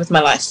decided to do with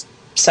my life.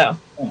 So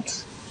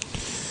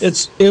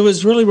it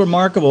was really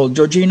remarkable.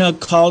 Georgina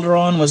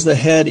Calderon was the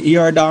head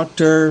ER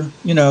doctor.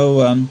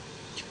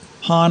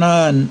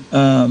 Hanna and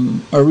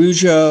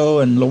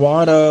Arujo and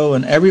Lovato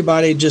and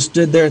everybody just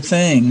did their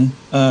thing,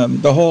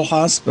 the whole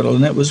hospital,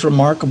 and it was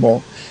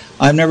remarkable.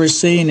 I've never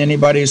seen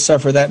anybody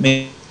suffer that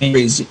many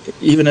injuries,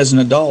 even as an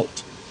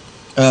adult.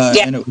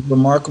 And it was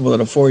remarkable that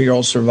a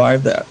 4-year-old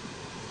survived that.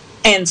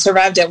 And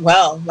survived it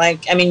well.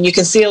 You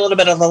can see a little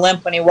bit of a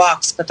limp when he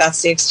walks, but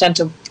that's the extent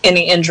of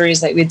any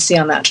injuries that we'd see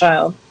on that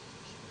child.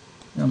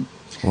 Yeah.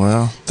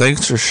 Well,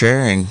 thanks for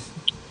sharing.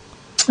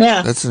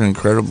 Yeah. That's an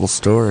incredible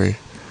story.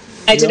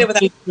 I did it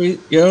without... You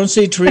don't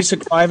see Teresa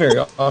cry very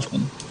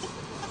often.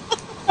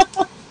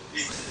 But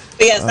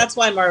yes, that's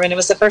why, Marvin. It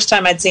was the first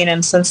time I'd seen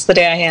him since the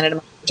day I handed him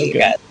over to you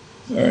guys.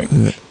 All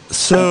right.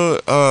 So,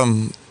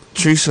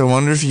 Teresa, I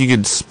wonder if you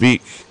could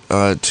speak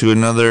to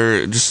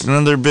another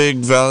big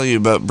value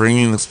about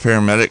bringing this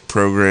paramedic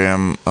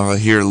program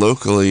here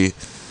locally.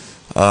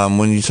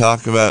 When you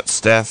talk about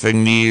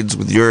staffing needs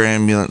with your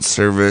ambulance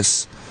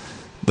service,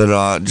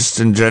 but just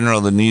in general,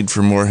 the need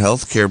for more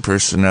healthcare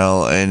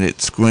personnel, and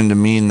it's going to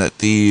mean that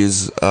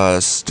these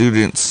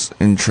students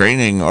in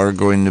training are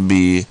going to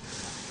be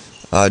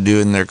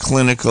doing their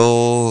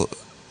clinical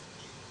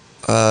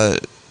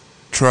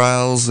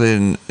trials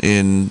in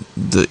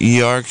the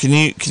ER.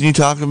 Can you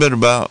talk a bit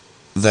about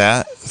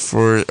that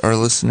for our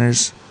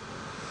listeners?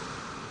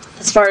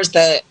 As far as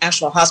the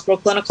actual hospital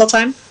clinical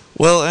time?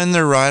 Well, and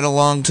their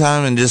ride-along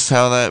time, and just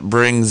how that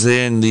brings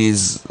in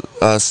these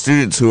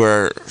students who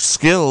are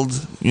skilled.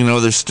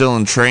 They're still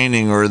in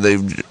training, or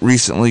they've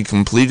recently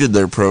completed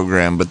their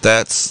program, but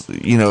that's,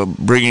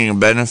 bringing a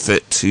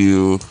benefit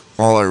to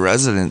all our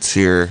residents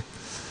here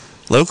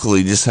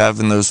locally, just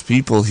having those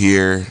people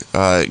here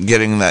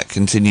getting that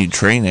continued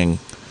training.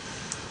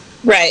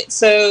 Right.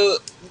 So,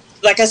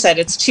 like I said,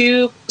 it's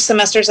 2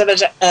 semesters of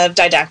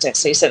didactics.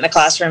 So you sit in the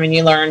classroom and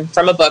you learn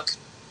from a book.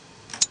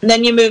 And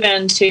then you move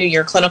into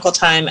your clinical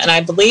time, and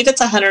I believe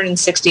it's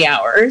 160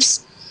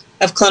 hours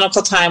of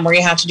clinical time where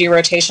you have to do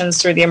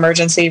rotations through the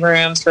emergency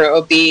room, through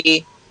OB,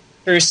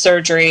 through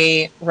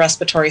surgery,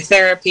 respiratory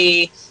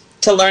therapy,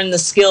 to learn the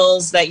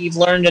skills that you've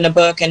learned in a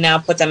book and now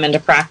put them into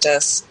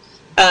practice.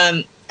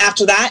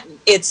 After that,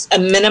 it's a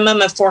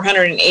minimum of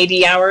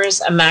 480 hours,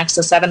 a max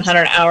of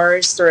 700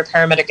 hours through a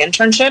paramedic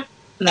internship,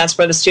 and that's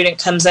where the student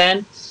comes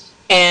in.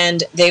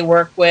 And they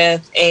work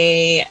with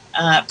a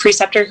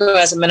preceptor who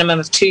has a minimum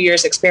of 2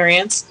 years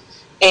experience,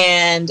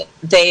 and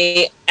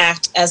they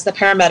act as the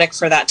paramedic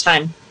for that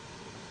time.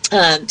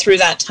 Through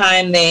that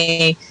time,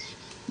 they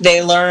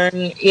learn,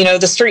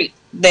 the street.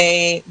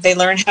 They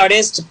learn how it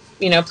is to,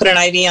 put an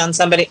IV on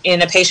somebody,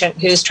 in a patient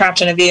who's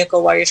trapped in a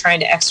vehicle while you're trying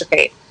to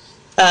extricate.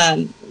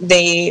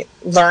 They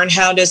learn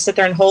how to sit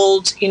there and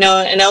hold,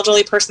 an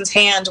elderly person's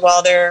hand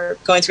while they're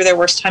going through their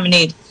worst time of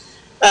need.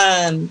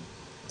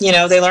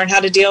 They learn how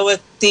to deal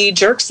with the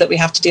jerks that we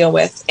have to deal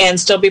with and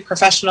still be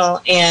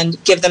professional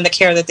and give them the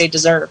care that they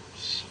deserve.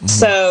 Mm-hmm.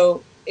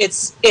 So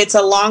it's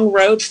a long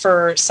road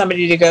for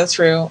somebody to go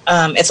through.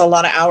 It's a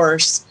lot of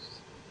hours.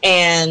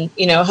 And,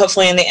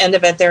 hopefully in the end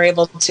of it, they're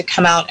able to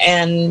come out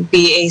and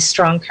be a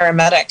strong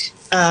paramedic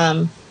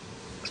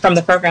from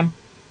the program.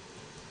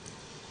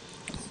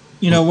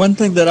 One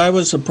thing that I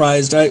was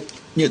surprised about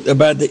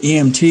the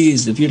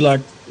EMTs, if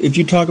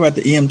you talk about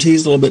the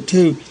EMTs a little bit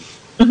too,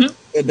 mm-hmm.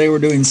 that they were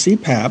doing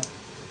CPAP.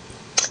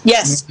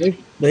 Yes.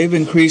 They've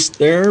increased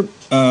their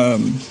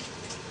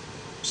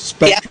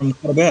spectrum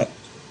quite a bit.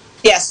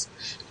 Yes.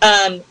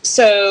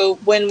 So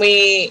when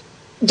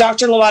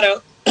Dr.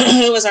 Lovato,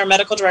 who was our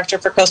medical director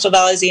for Coastal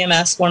Valleys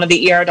EMS, one of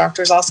the ER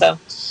doctors also,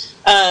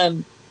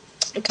 a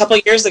couple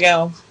of years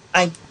ago,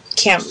 I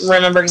can't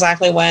remember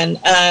exactly when,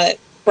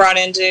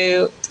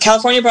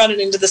 California brought it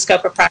into the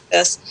scope of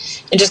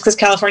practice. And just because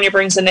California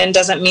brings it in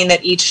doesn't mean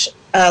that each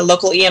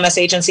local EMS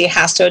agency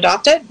has to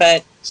adopt it,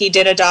 but he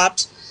did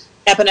adopt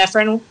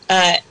epinephrine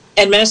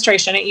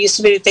administration. It used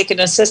to be that they could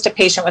assist a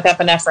patient with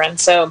epinephrine.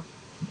 So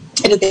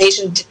if the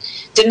patient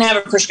didn't have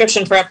a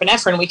prescription for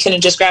epinephrine, we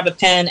couldn't just grab a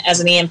pen as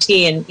an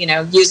EMT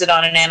and, use it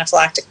on an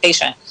anaphylactic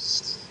patient.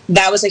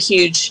 That was a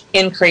huge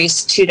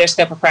increase to their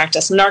scope of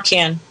practice.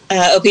 Narcan,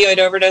 opioid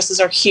overdoses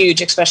are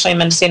huge, especially in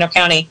Mendocino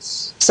County.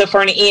 So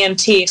for an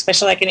EMT,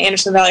 especially like in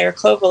Anderson Valley or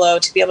Clovelo,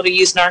 to be able to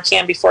use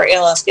Narcan before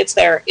ALS gets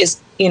there is,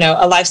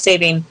 a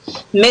life-saving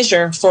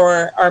measure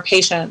for our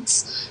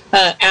patients.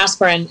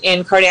 Aspirin in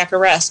in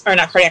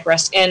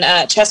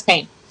chest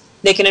pain.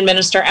 They can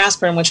administer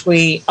aspirin, which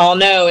we all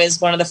know is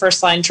one of the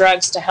first-line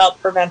drugs to help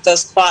prevent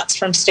those clots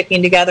from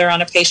sticking together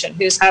on a patient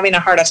who's having a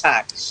heart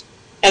attack.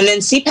 And then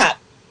CPAP,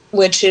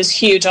 which is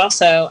huge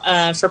also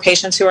for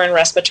patients who are in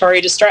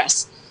respiratory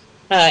distress.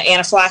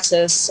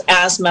 Anaphylaxis,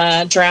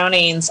 asthma,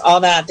 drownings, all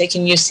that. They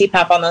can use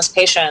CPAP on those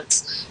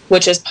patients,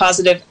 which is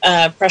positive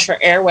pressure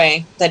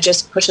airway that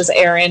just pushes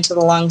air into the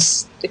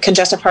lungs. The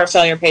congestive heart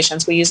failure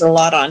patients we use a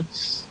lot on,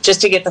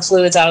 just to get the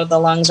fluids out of the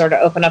lungs or to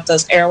open up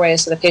those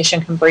airways so the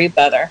patient can breathe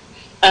better.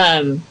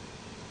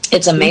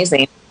 It's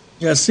amazing.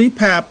 Yeah,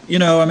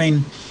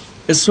 CPAP,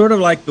 it's sort of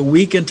like the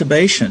weak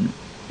intubation.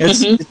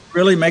 It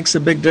really makes a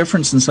big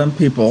difference in some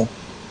people.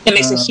 It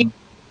makes a huge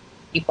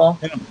people,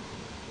 yeah.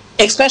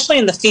 Especially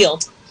in the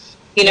field.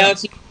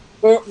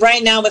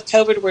 Right now with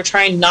COVID, we're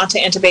trying not to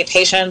intubate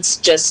patients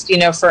just,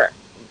 for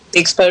the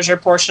exposure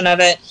portion of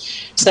it.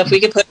 So if we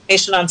could put a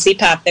patient on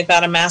CPAP, they've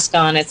got a mask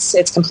on,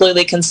 it's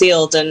completely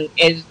concealed, and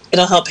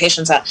it'll help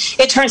patients out.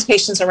 It turns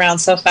patients around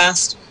so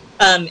fast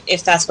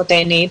if that's what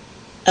they need.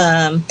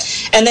 And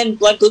then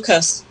blood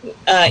glucose.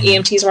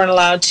 EMTs weren't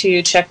allowed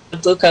to check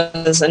blood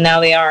glucose, and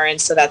now they are,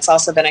 and so that's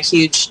also been a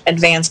huge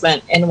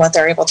advancement in what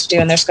they're able to do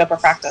in their scope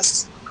of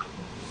practice.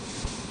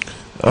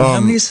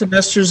 How many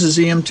semesters is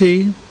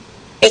EMT?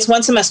 It's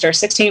one semester,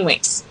 16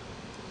 weeks.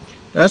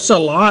 That's a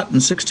lot in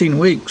 16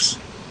 weeks.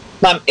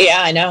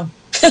 Yeah, I know.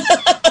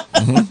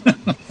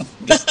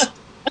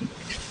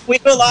 We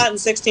do a lot in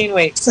 16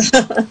 weeks.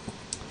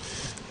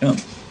 Yeah.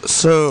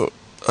 So,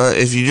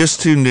 if you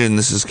just tuned in,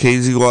 this is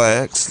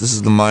KZYX. This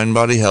is the Mind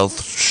Body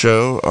Health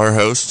Show. Our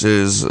host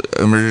is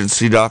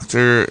emergency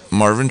doctor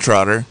Marvin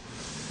Trotter.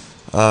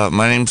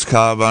 My name's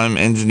Cobb. I'm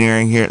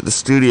engineering here at the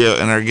studio,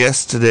 and our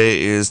guest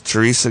today is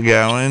Teresa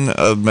Gowan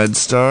of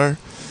MedStar.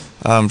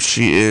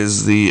 She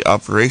is the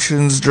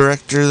operations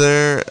director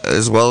there,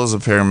 as well as a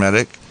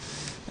paramedic,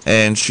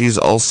 and she's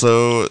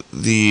also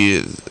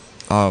the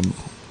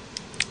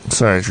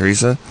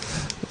Teresa,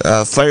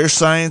 fire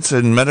science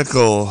and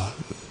medical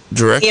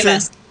director.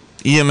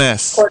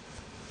 EMS.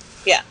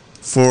 Yeah.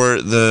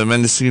 For the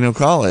Mendocino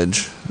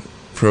College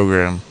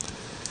program.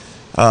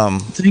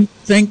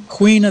 Think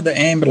Queen of the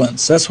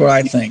Ambulance. That's what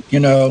I think.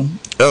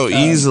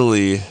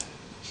 Easily.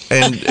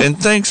 And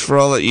thanks for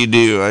all that you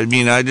do.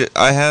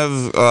 I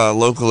have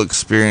local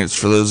experience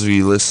for those of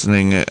you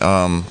listening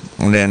on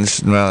the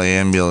Anderson Valley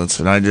Ambulance,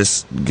 and I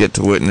just get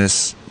to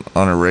witness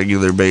on a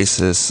regular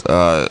basis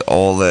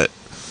all that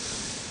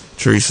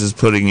Teresa's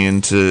putting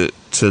into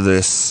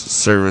this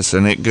service,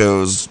 and it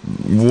goes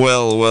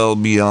well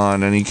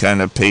beyond any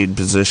kind of paid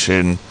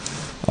position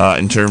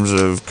in terms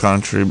of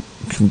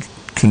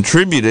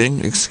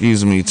contributing,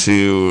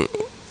 to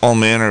all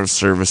manner of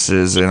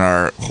services in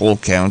our whole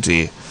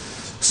county.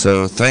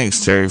 So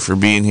thanks, Terry, for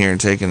being here and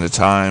taking the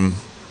time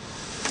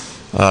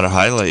to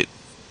highlight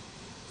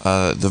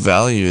the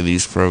value of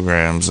these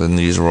programs and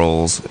these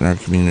roles in our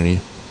community.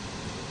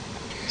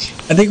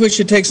 I think we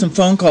should take some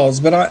phone calls,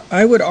 but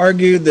I would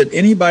argue that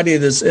anybody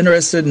that's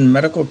interested in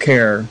medical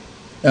care,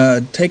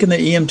 taking the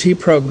EMT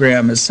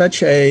program is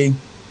such a,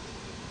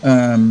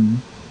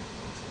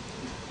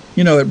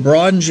 it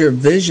broadens your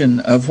vision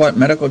of what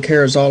medical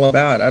care is all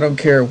about. I don't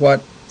care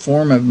what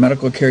form of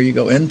medical care you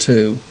go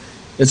into.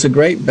 It's a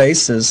great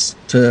basis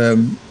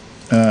to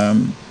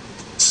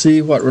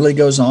see what really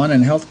goes on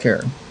in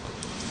healthcare.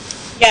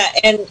 Yeah,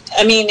 and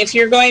I mean, if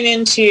you're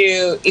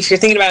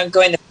thinking about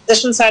going the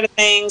physician side of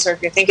things, or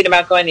if you're thinking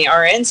about going the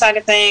RN side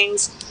of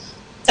things,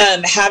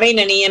 having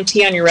an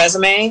EMT on your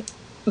resume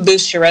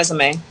boosts your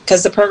resume,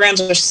 because the programs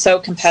are so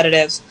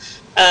competitive.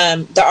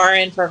 The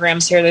RN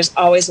programs here, there's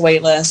always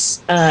wait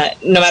lists, no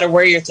matter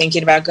where you're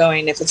thinking about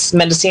going, if it's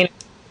Mendocino,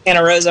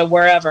 Santa Rosa,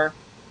 wherever.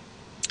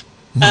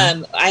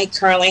 Mm-hmm. I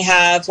currently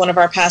have one of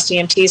our past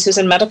EMTs who's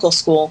in medical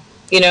school,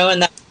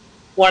 and that's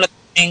one of the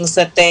things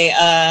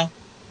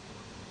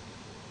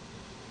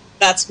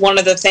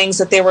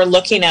that they were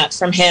looking at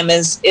from him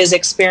is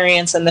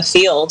experience in the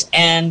field.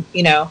 And,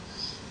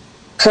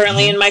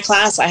 currently in my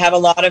class, I have a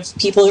lot of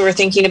people who are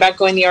thinking about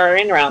going the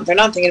RN route. They're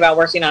not thinking about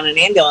working on an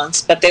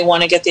ambulance, but they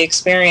want to get the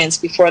experience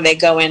before they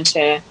go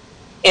into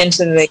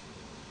the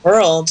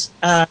world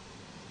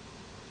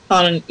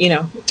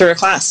through a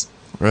class.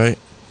 Right.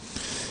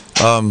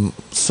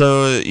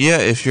 So,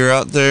 if you're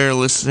out there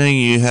listening,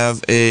 you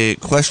have a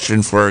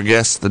question for our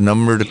guest, the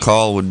number to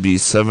call would be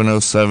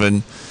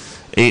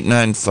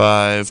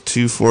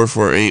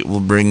 707-895-2448. We'll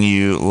bring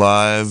you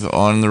live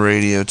on the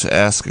radio to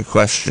ask a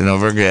question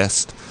of our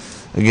guest.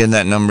 Again,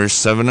 that number is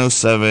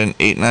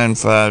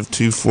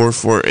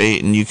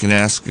 707-895-2448, and you can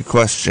ask a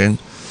question.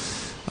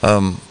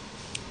 And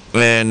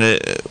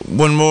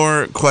one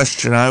more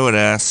question I would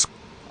ask,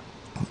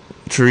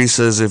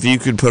 Teresa, is if you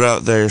could put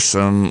out there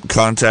some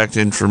contact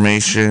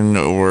information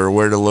or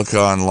where to look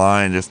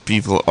online if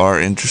people are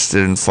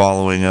interested in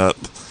following up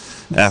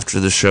after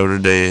the show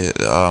today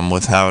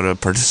with how to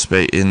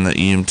participate in the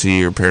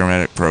EMT or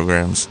paramedic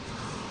programs.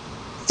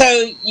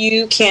 So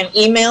you can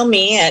email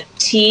me at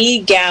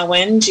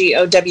tgowan,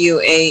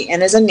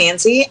 Gowan as in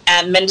Nancy,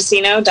 at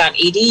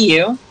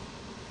mendocino.edu.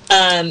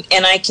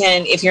 And I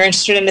can, if you're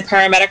interested in the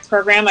paramedic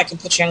program, I can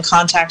put you in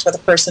contact with a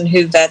person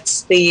who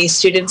vets the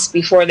students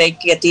before they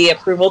get the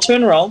approval to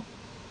enroll.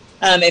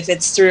 If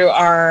it's through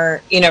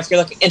our, if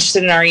you're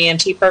interested in our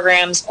EMT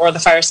programs or the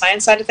fire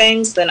science side of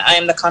things, then I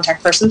am the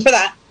contact person for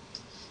that.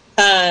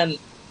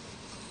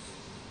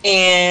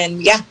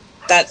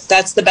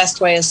 That's the best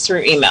way, is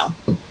through email.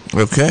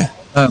 Okay.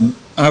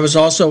 I was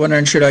also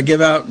wondering, should I give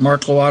out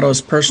Mark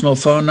Lowato's personal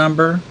phone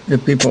number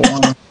if people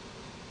want to?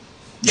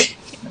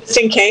 Just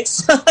in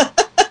case.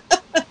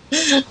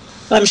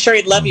 I'm sure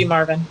he'd love you,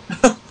 Marvin.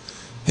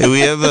 Hey,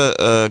 we have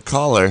a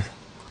caller.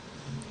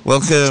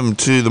 Welcome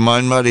to the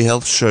Mind Body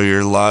Health Show.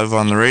 You're live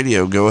on the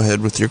radio. Go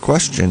ahead with your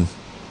question.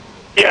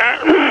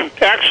 Yeah,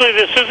 actually,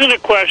 this isn't a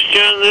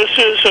question. This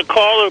is a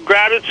call of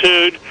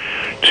gratitude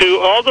to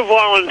all the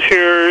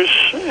volunteers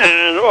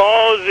and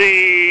all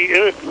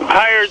the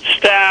hired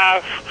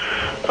staff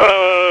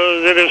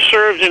that have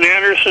served in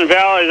Anderson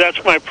Valley.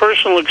 That's my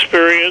personal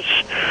experience.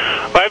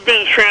 I've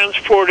been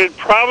transported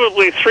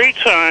probably 3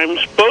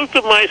 times. Both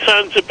of my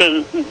sons have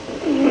been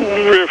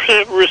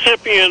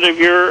recipient of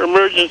your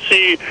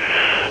emergency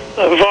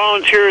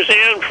volunteers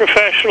and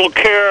professional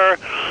care,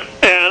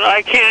 and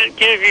I can't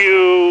give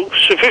you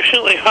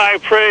sufficiently high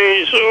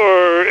praise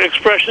or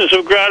expressions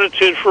of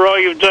gratitude for all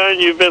you've done.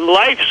 You've been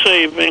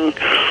life-saving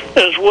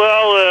as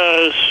well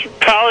as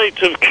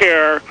palliative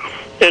care.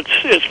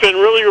 It's been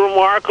really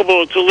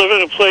remarkable to live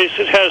in a place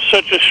that has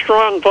such a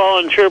strong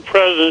volunteer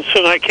presence,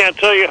 and I can't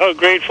tell you how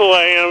grateful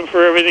I am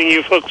for everything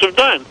you folks have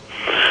done.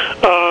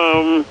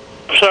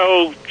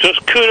 So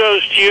just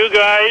kudos to you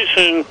guys,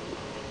 and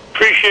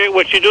appreciate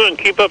what you do, and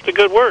keep up the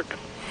good work.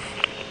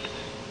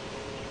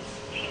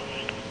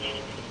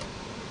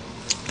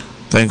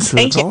 Thanks for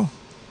the call.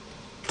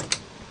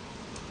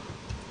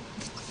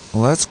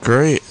 Well, that's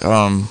great.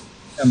 And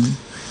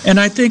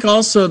I think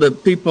also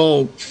that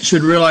people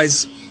should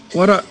realize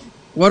what a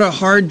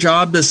hard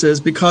job this is,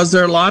 because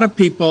there are a lot of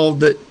people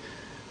that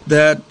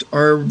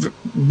are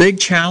big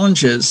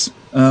challenges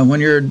when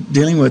you're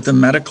dealing with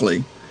them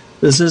medically.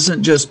 This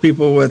isn't just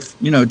people with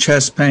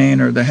chest pain,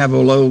 or they have a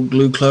low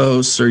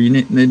glucose, or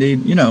they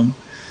need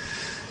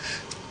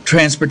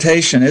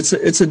transportation.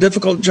 It's a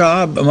difficult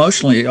job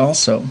emotionally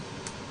also.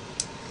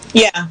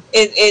 Yeah,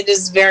 it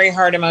is very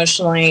hard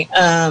emotionally.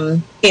 For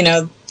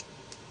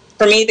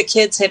me, the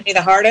kids hit me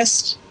the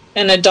hardest.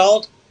 An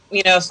adult,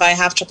 if I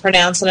have to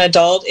pronounce an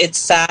adult, it's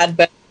sad,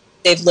 but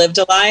they've lived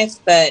a life.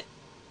 But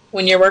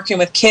when you're working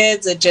with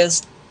kids, it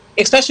just,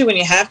 especially when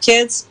you have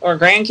kids or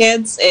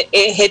grandkids,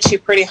 it hits you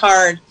pretty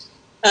hard.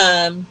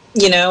 And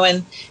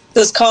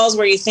those calls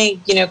where you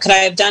think, could I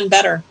have done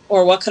better?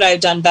 Or what could I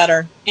have done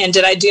better? And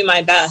did I do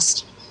my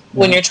best?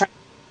 When you're trying,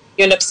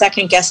 you end up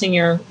second guessing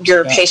your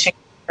patient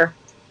care.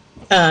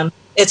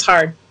 It's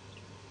hard.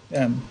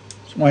 Yeah.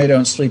 That's why you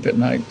don't sleep at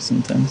night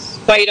sometimes.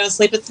 Why you don't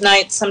sleep at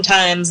night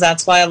sometimes.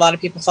 That's why a lot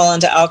of people fall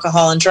into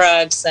alcohol and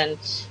drugs. And,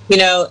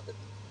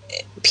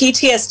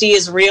 PTSD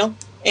is real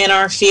in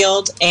our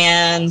field,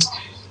 and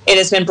it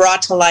has been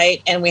brought to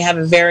light, and we have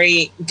a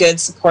very good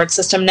support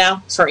system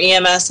now for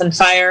EMS and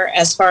fire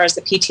as far as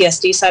the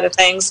PTSD side of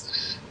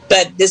things.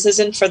 But this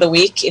isn't for the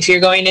weak. If you're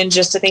going in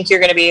just to think you're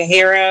going to be a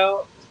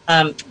hero,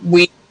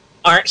 we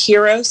aren't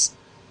heroes.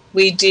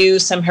 We do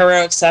some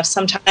heroic stuff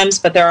sometimes,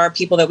 but there are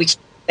people that we can't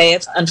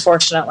save,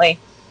 unfortunately.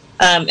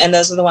 And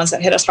those are the ones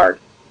that hit us hard.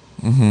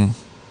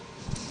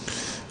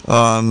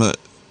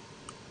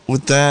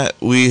 With that,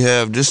 we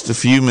have just a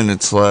few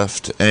minutes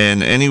left,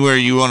 and anywhere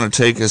you want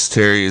to take us,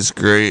 Terry, is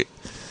great.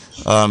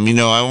 I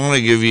want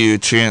to give you a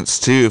chance,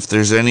 too, if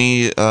there's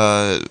any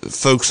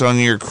folks on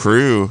your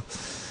crew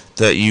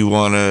that you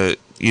want to,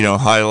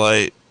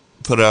 highlight,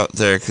 put out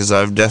there, because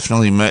I've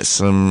definitely met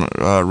some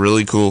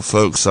really cool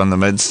folks on the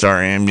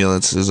MedStar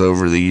ambulances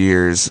over the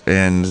years,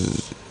 and,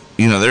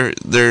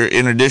 they're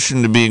in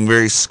addition to being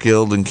very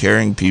skilled and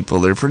caring people,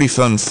 they're pretty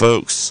fun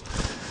folks.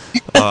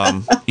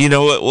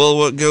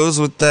 What goes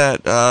with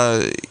that,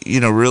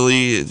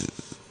 really,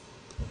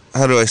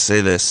 how do I say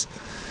this?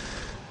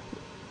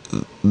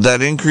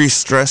 That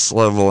increased stress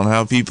level and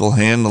how people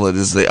handle it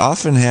is they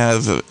often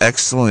have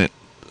excellent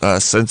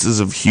senses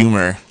of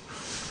humor.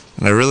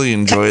 And I really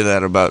enjoy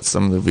that about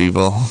some of the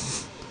people.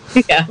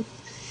 Yeah.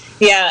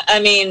 Yeah, I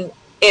mean,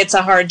 it's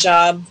a hard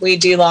job. We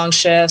do long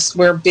shifts.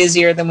 We're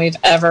busier than we've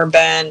ever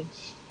been.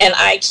 And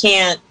I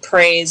can't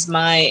praise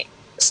my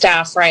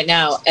staff right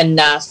now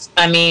enough.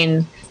 I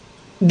mean,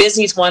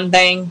 busy's one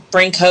thing.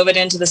 Bring COVID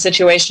into the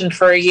situation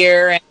for a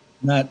year. And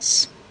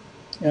nuts.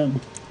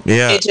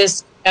 Yeah. It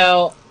just,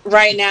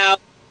 right now,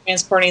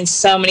 transporting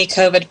so many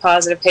COVID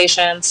positive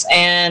patients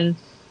and,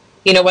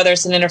 whether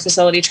it's an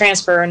interfacility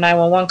transfer or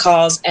 911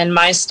 calls, and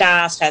my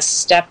staff has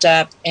stepped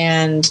up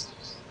and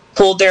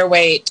pulled their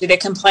weight. Do they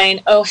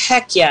complain? Oh,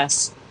 heck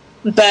yes.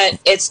 But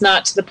it's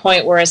not to the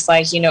point where it's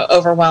like,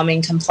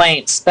 overwhelming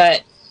complaints.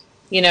 But,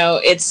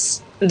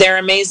 they're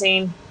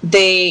amazing.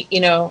 They,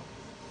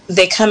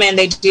 they come in,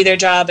 they do their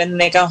job,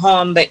 and they go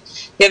home. But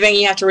the other thing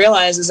you have to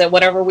realize is that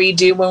whatever we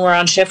do when we're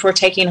on shift, we're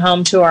taking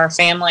home to our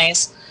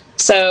families.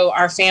 So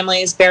our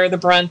families bear the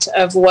brunt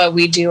of what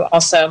we do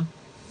also.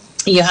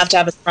 You have to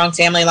have a strong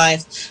family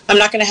life. I'm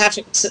not going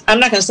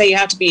to say you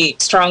have to be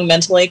strong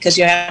mentally, because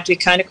you have to be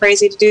kind of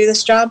crazy to do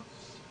this job.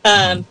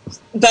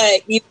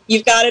 But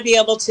you've got to be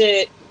able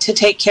to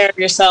take care of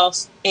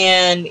yourself.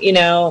 And,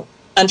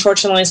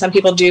 unfortunately, some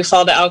people do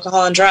fall to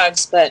alcohol and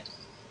drugs, but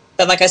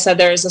like I said,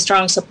 there is a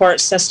strong support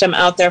system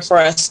out there for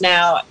us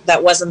now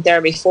that wasn't there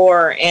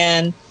before.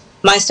 And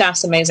my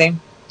staff's amazing.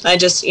 I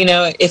just,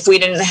 if we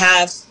didn't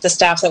have the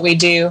staff that we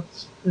do,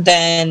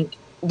 then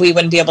we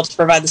wouldn't be able to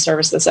provide the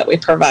services that we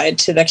provide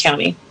to the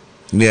county.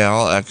 Yeah,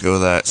 I'll echo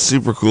that.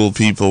 Super cool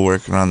people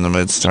working on the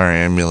MedStar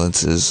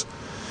ambulances.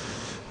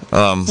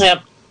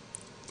 Yep.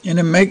 And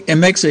it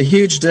makes a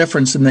huge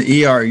difference in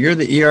the ER. You're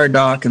the ER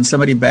doc and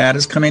somebody bad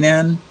is coming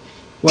in.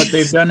 What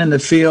they've done in the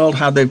field,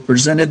 how they've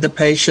presented the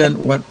patient,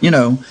 what,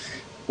 to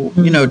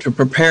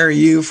prepare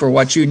you for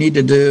what you need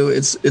to do.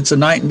 It's a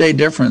night and day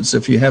difference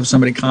if you have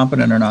somebody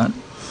competent or not.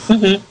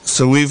 Mm-hmm.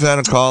 So we've had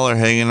a caller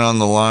hanging on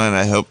the line.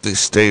 I hope they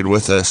stayed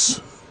with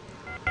us.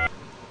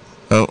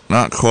 Oh,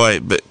 not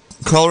quite, but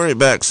call right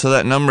back. So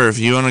that number, if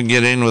you want to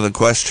get in with a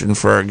question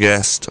for our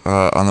guest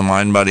on the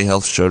Mind Body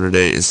Health Show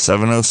today, is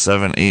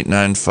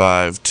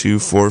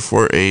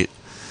 707-895-2448.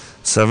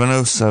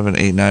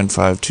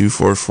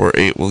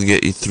 707-895-2448 will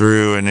get you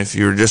through. And if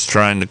you're just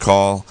trying to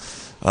call,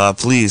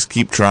 please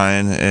keep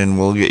trying, and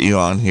we'll get you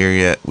on here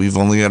yet. We've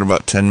only got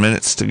about 10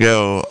 minutes to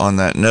go on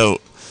that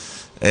note.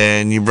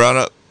 And you brought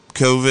up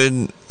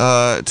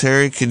COVID.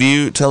 Terry, could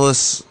you tell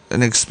us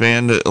and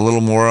expand a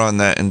little more on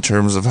that in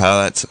terms of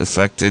how that's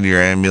affected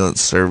your ambulance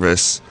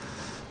service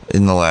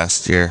in the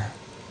last year?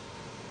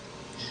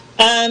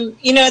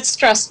 It's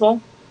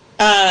stressful.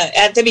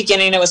 At the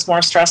beginning, it was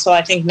more stressful.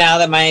 I think now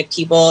that my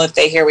people, if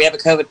they hear we have a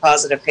COVID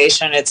positive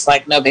patient, it's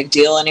like no big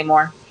deal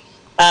anymore.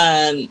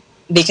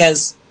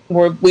 Because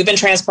we've been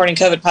transporting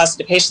COVID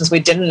positive patients we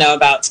didn't know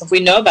about. So if we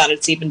know about it,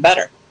 it's even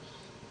better.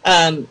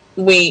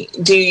 We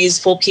do use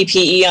full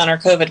PPE on our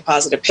COVID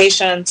positive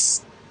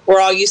patients. We're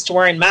all used to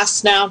wearing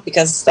masks now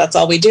because that's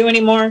all we do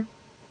anymore.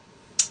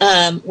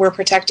 We're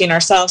protecting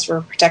ourselves.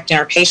 We're protecting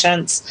our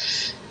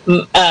patients.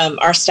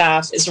 Our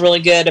staff is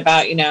really good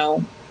about,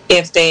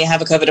 if they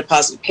have a COVID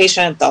positive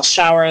patient, they'll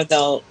shower,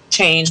 they'll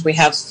change. We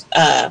have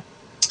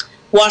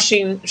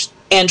washing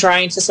and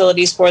drying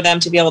facilities for them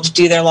to be able to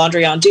do their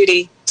laundry on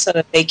duty so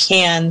that they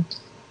can,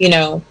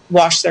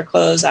 wash their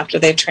clothes after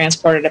they've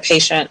transported a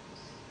patient.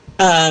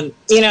 Like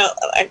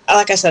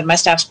I said, my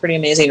staff's pretty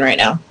amazing right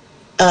now.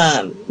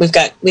 We've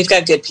got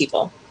good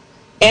people,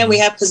 and we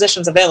have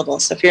positions available.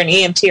 So if you're an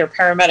EMT or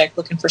paramedic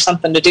looking for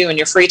something to do in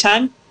your free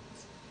time,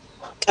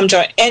 come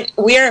join. And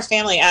we are a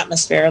family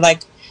atmosphere.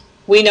 Like,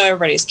 we know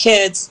everybody's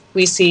kids.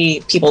 We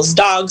see people's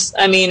dogs.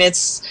 I mean,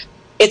 it's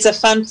a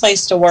fun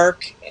place to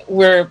work.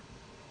 We're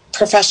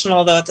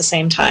professional though at the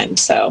same time.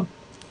 So.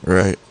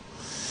 Right.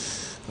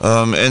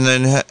 And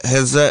then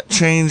has that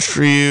changed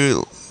for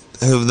you?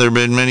 Have there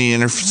been many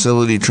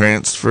interfacility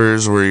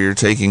transfers where you're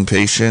taking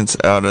patients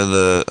out of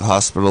the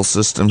hospital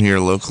system here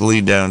locally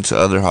down to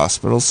other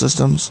hospital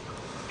systems?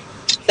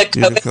 The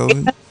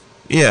COVID?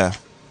 Yeah.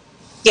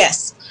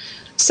 Yes.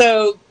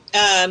 So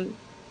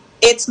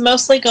it's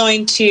mostly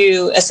going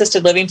to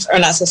assisted living, or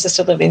not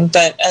assisted living,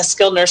 but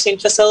skilled nursing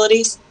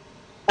facilities.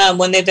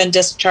 when they've been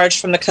discharged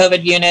from the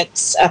COVID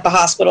units at the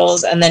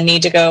hospitals and then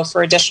need to go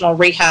for additional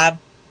rehab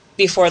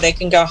before they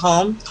can go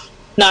home.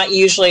 Not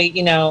usually,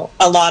 a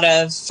lot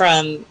of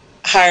from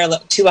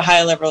to a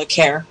higher level of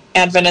care.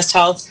 Adventist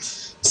Health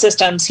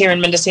Systems here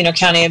in Mendocino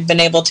County have been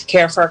able to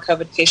care for our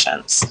COVID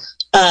patients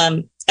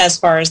as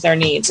far as their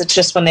needs. It's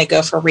just when they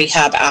go for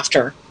rehab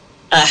after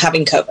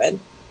having COVID.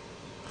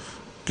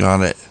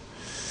 Got it.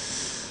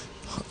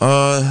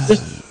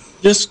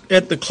 Just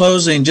at the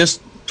closing,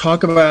 just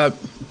talk about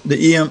the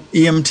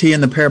EMT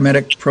and the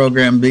paramedic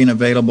program being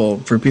available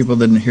for people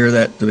that didn't hear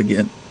that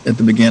at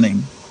the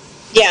beginning.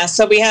 Yeah,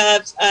 so we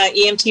have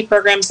EMT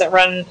programs that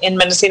run in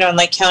Mendocino and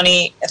Lake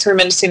County through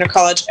Mendocino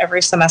College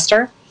every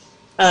semester.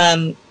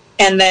 And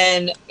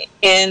then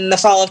in the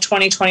fall of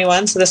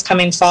 2021, so this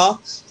coming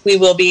fall, we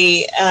will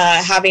be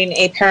having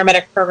a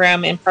paramedic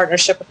program in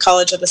partnership with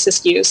College of the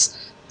Siskiyous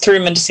through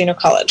Mendocino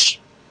College.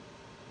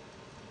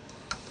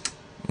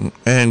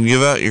 And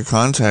give out your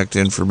contact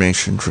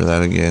information for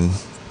that again.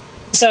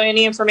 So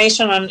any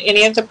information on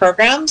any of the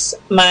programs,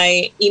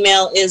 my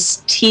email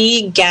is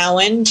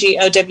tgowan,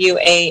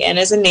 Gowan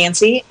as in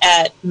Nancy,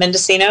 at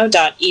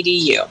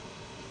mendocino.edu.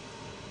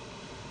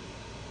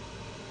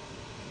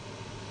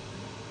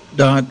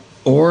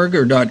 .org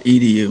or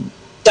 .edu?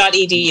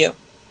 .edu.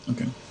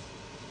 Okay.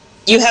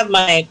 You have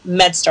my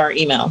MedStar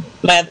email.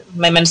 My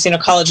Mendocino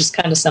College is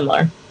kind of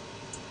similar.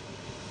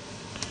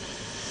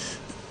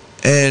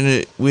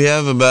 And we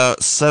have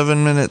about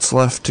 7 minutes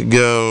left to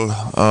go.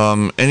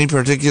 Any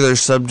particular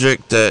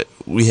subject that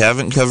we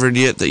haven't covered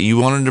yet that you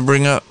wanted to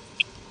bring up,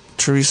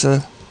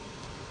 Teresa?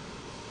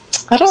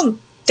 I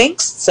don't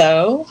think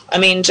so. I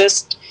mean,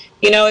 just,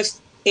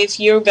 if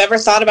you've ever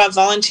thought about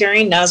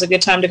volunteering, now's a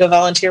good time to go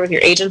volunteer with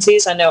your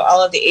agencies. I know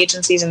all of the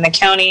agencies in the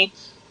county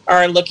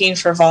are looking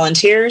for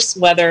volunteers,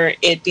 whether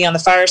it be on the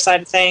fire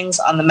side of things,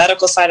 on the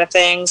medical side of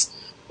things,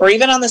 or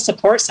even on the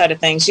support side of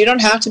things. You don't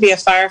have to be a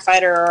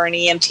firefighter or an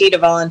EMT to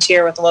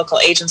volunteer with the local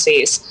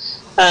agencies.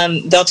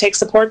 They'll take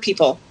support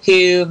people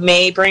who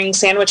may bring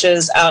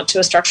sandwiches out to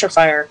a structure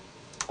fire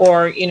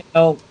or,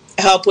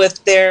 help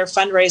with their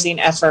fundraising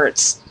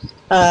efforts.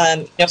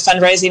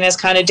 Fundraising has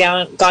kind of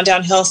gone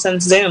downhill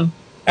since Zoom,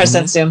 or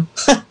since Zoom.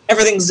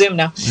 Everything's Zoom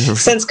now.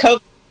 Since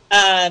COVID.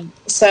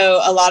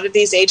 So a lot of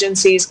these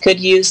agencies could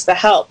use the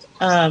help.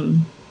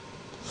 And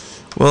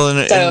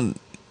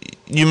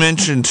you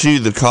mentioned, too,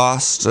 the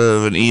cost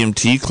of an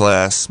EMT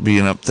class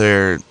being up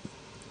there,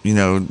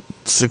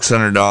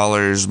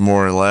 $600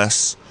 more or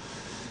less.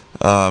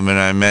 And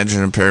I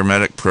imagine a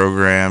paramedic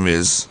program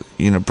is,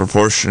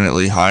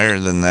 proportionately higher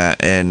than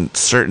that. And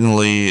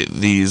certainly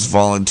these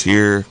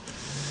volunteer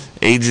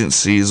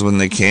agencies, when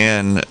they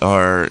can,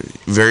 are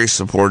very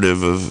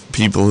supportive of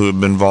people who have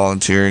been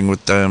volunteering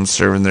with them,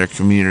 serving their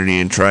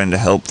community, and trying to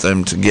help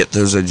them to get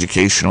those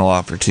educational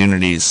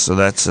opportunities. So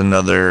that's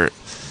another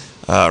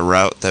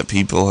route that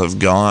people have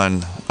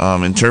gone.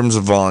 In terms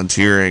of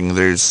volunteering,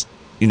 there's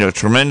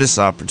tremendous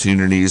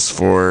opportunities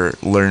for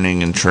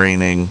learning and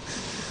training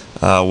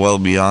well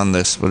beyond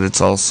this, but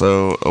it's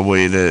also a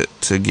way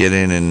to get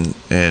in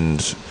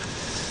and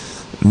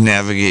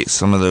navigate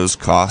some of those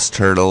cost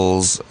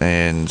hurdles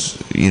and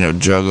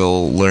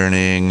juggle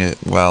learning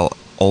while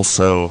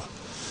also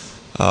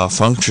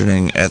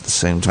functioning at the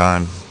same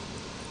time.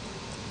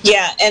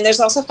 Yeah, and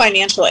there's also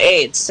financial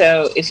aid.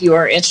 So if you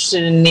are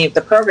interested in any of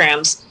the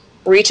programs,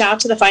 reach out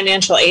to the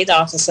financial aid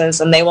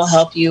offices and they will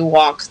help you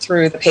walk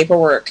through the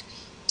paperwork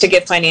to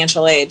get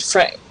financial aid,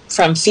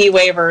 from fee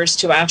waivers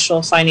to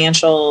actual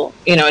financial,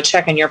 a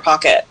check in your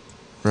pocket.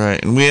 Right,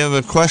 and we have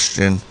a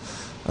question.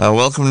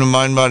 Welcome to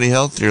Mind Body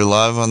Health. You're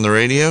live on the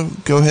radio.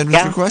 Go ahead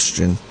with your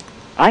question.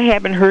 I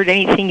haven't heard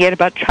anything yet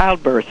about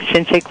childbirth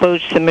since they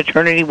closed the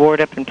maternity ward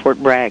up in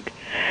Fort Bragg.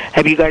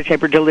 Have you guys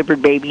ever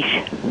delivered babies?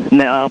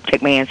 No, I'll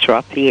take my answer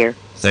off the air.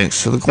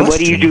 Thanks for the question. And what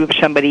do you do if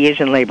somebody is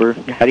in labor?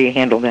 How do you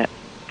handle that?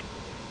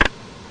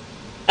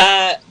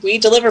 We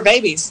deliver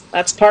babies.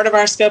 That's part of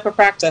our scope of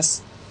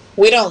practice.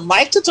 We don't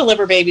like to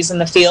deliver babies in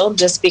the field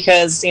just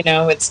because,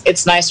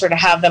 it's nicer to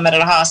have them at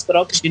a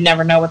hospital because you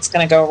never know what's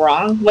going to go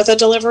wrong with a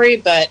delivery.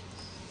 But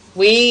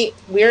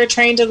we're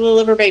trained to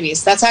deliver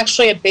babies. That's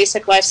actually a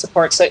basic life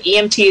support. So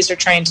EMTs are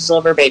trained to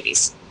deliver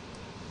babies.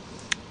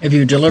 Have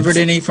you delivered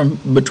any from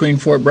between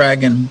Fort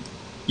Bragg and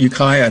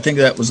Ukiah? I think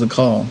that was the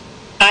call.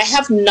 I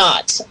have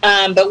not,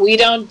 but we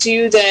don't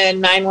do the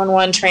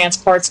 911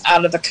 transports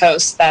out of the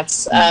coast.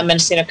 That's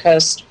Mendocino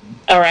Coast,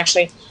 or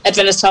actually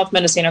Adventist Health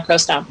Mendocino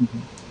Coast now.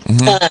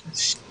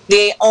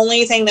 The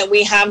only thing that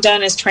we have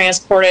done is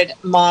transported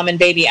mom and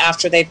baby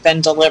after they've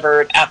been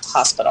delivered at the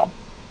hospital.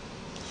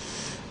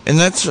 And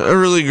that's a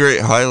really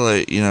great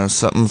highlight,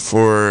 something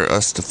for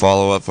us to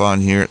follow up on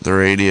here at the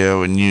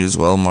radio, and you as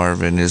well,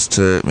 Marvin, is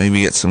to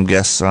maybe get some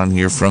guests on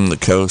here from the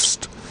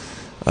coast.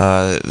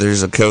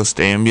 There's a coast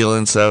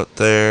ambulance out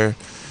there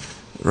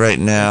right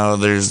now.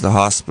 There's the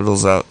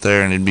hospitals out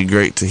there, and it'd be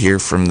great to hear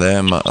from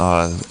them,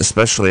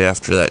 especially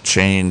after that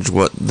change,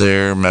 what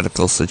their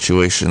medical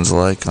situation's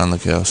like on the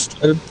coast.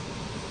 That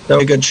would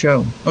be a good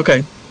show.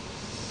 Okay.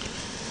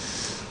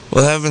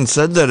 Well, having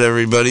said that,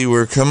 everybody,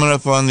 we're coming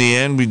up on the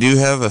end. We do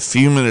have a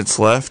few minutes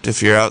left.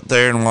 If you're out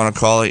there and want to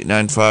call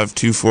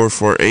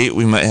 895-2448,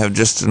 we might have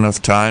just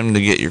enough time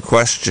to get your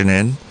question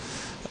in.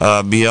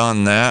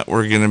 Beyond that,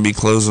 we're going to be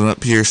closing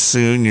up here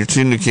soon. You're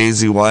tuned to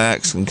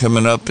KZYX, and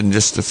coming up in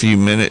just a few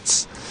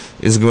minutes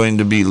is going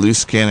to be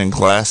Loose Cannon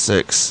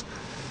Classics.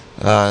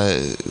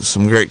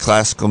 Some great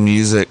classical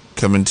music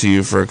coming to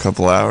you for a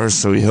couple hours,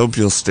 so we hope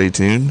you'll stay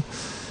tuned.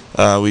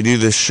 We do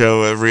this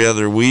show every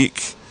other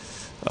week.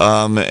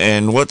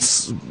 And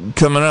what's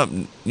coming up?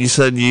 You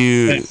said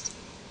you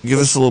give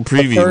us a little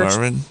preview,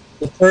 Marvin.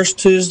 The first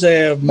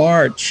Tuesday of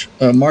March,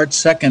 March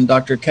 2nd,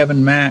 Dr.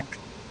 Kevin Mack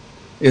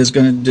is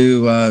going to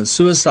do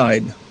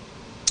suicide,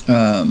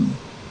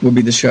 will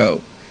be the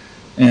show.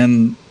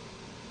 And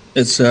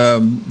it's a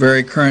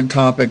very current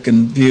topic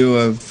in view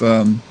of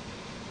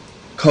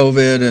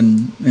COVID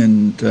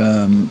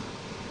and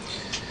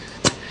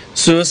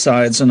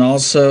suicides. And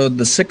also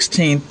the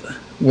 16th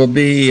will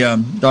be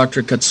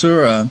Dr.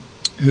 Katsura,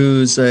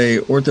 who's a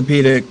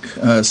orthopedic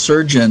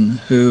surgeon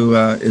who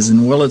is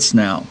in Willits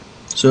now.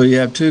 So you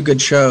have two good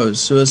shows,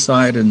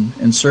 suicide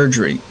and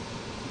surgery,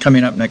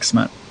 coming up next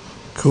month.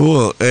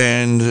 Cool.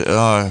 And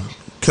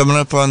coming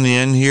up on the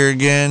end here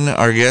again,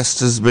 our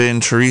guest has been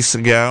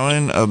Teresa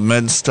Gowan of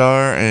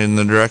MedStar and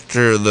the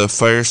director of the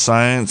Fire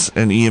Science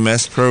and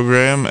EMS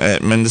program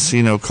at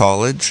Mendocino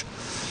College.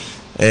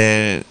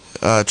 And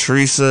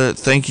Teresa,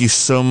 thank you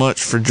so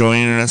much for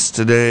joining us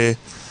today.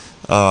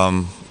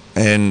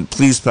 And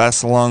please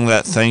pass along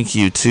that thank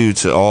you, too,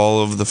 to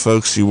all of the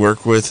folks you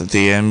work with at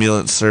the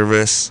ambulance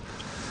service.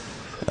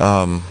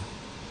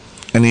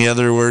 Any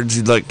other words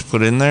you'd like to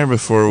put in there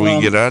before we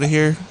get out of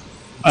here?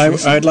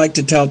 I'd like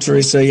to tell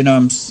Teresa, you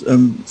can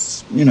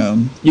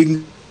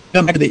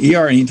come back to the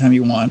ER anytime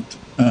you want.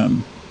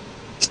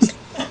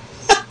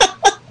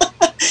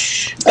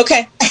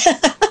 Okay.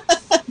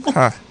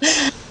 Huh.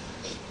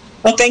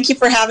 Well, thank you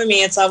for having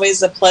me. It's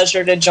always a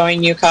pleasure to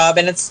join you, Cobb.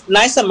 And it's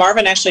nice that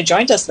Marvin actually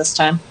joined us this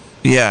time.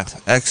 Yeah,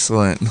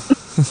 excellent.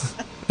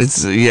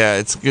 It's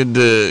good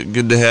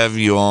to have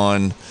you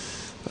on.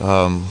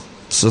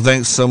 So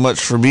thanks so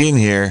much for being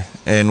here.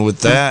 And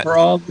with that, for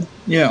all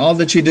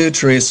that you do,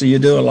 Teresa, you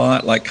do a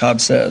lot, like Cobb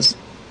says.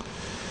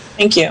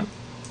 Thank you.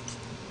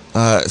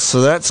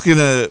 So that's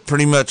gonna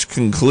pretty much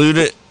conclude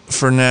it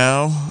for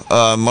now.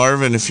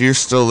 Marvin, if you're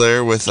still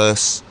there with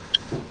us,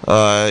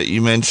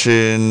 you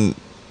mentioned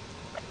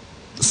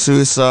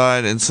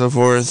suicide and so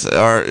forth.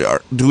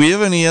 Do we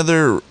have any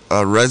other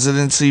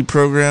residency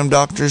program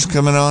doctors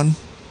coming on?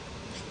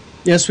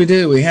 Yes, we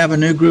do. We have a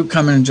new group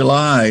coming in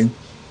July,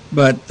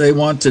 but they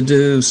want to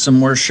do some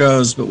more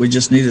shows, but we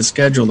just need to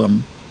schedule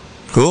them.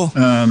 Cool.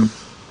 I've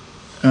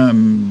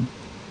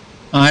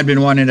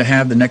been wanting to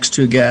have the next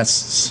two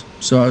guests,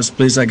 so I was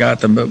pleased I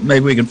got them, but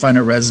maybe we can find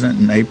a resident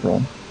in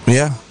April.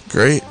 Yeah,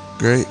 great.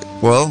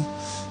 Well,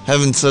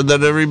 having said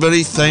that,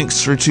 everybody,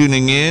 thanks for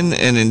tuning in,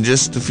 and in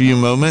just a few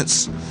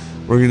moments,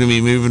 we're going to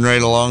be moving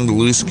right along to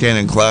Loose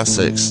Cannon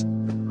Classics.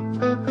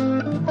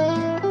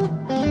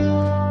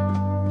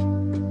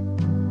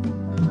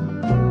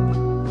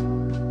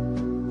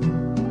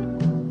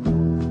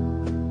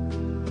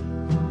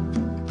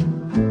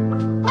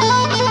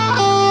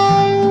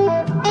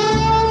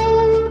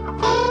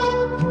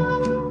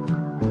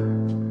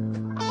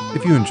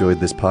 If you enjoyed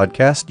this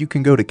podcast, you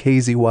can go to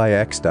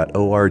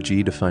kzyx.org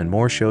to find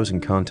more shows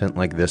and content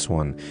like this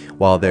one.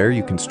 While there,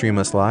 you can stream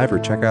us live or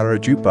check out our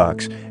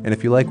jukebox. And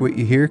if you like what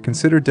you hear,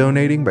 consider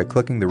donating by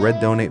clicking the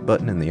red donate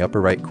button in the upper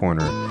right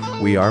corner.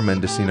 We are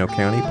Mendocino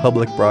County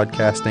Public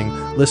Broadcasting,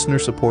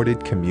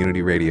 listener-supported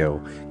community radio.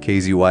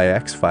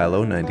 KZYX,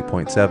 Philo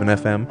 90.7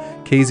 FM,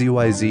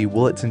 KZYZ,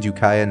 Willits and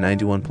Ukiah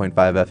 91.5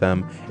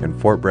 FM,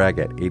 and Fort Bragg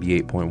at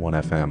 88.1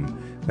 FM.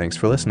 Thanks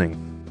for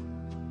listening.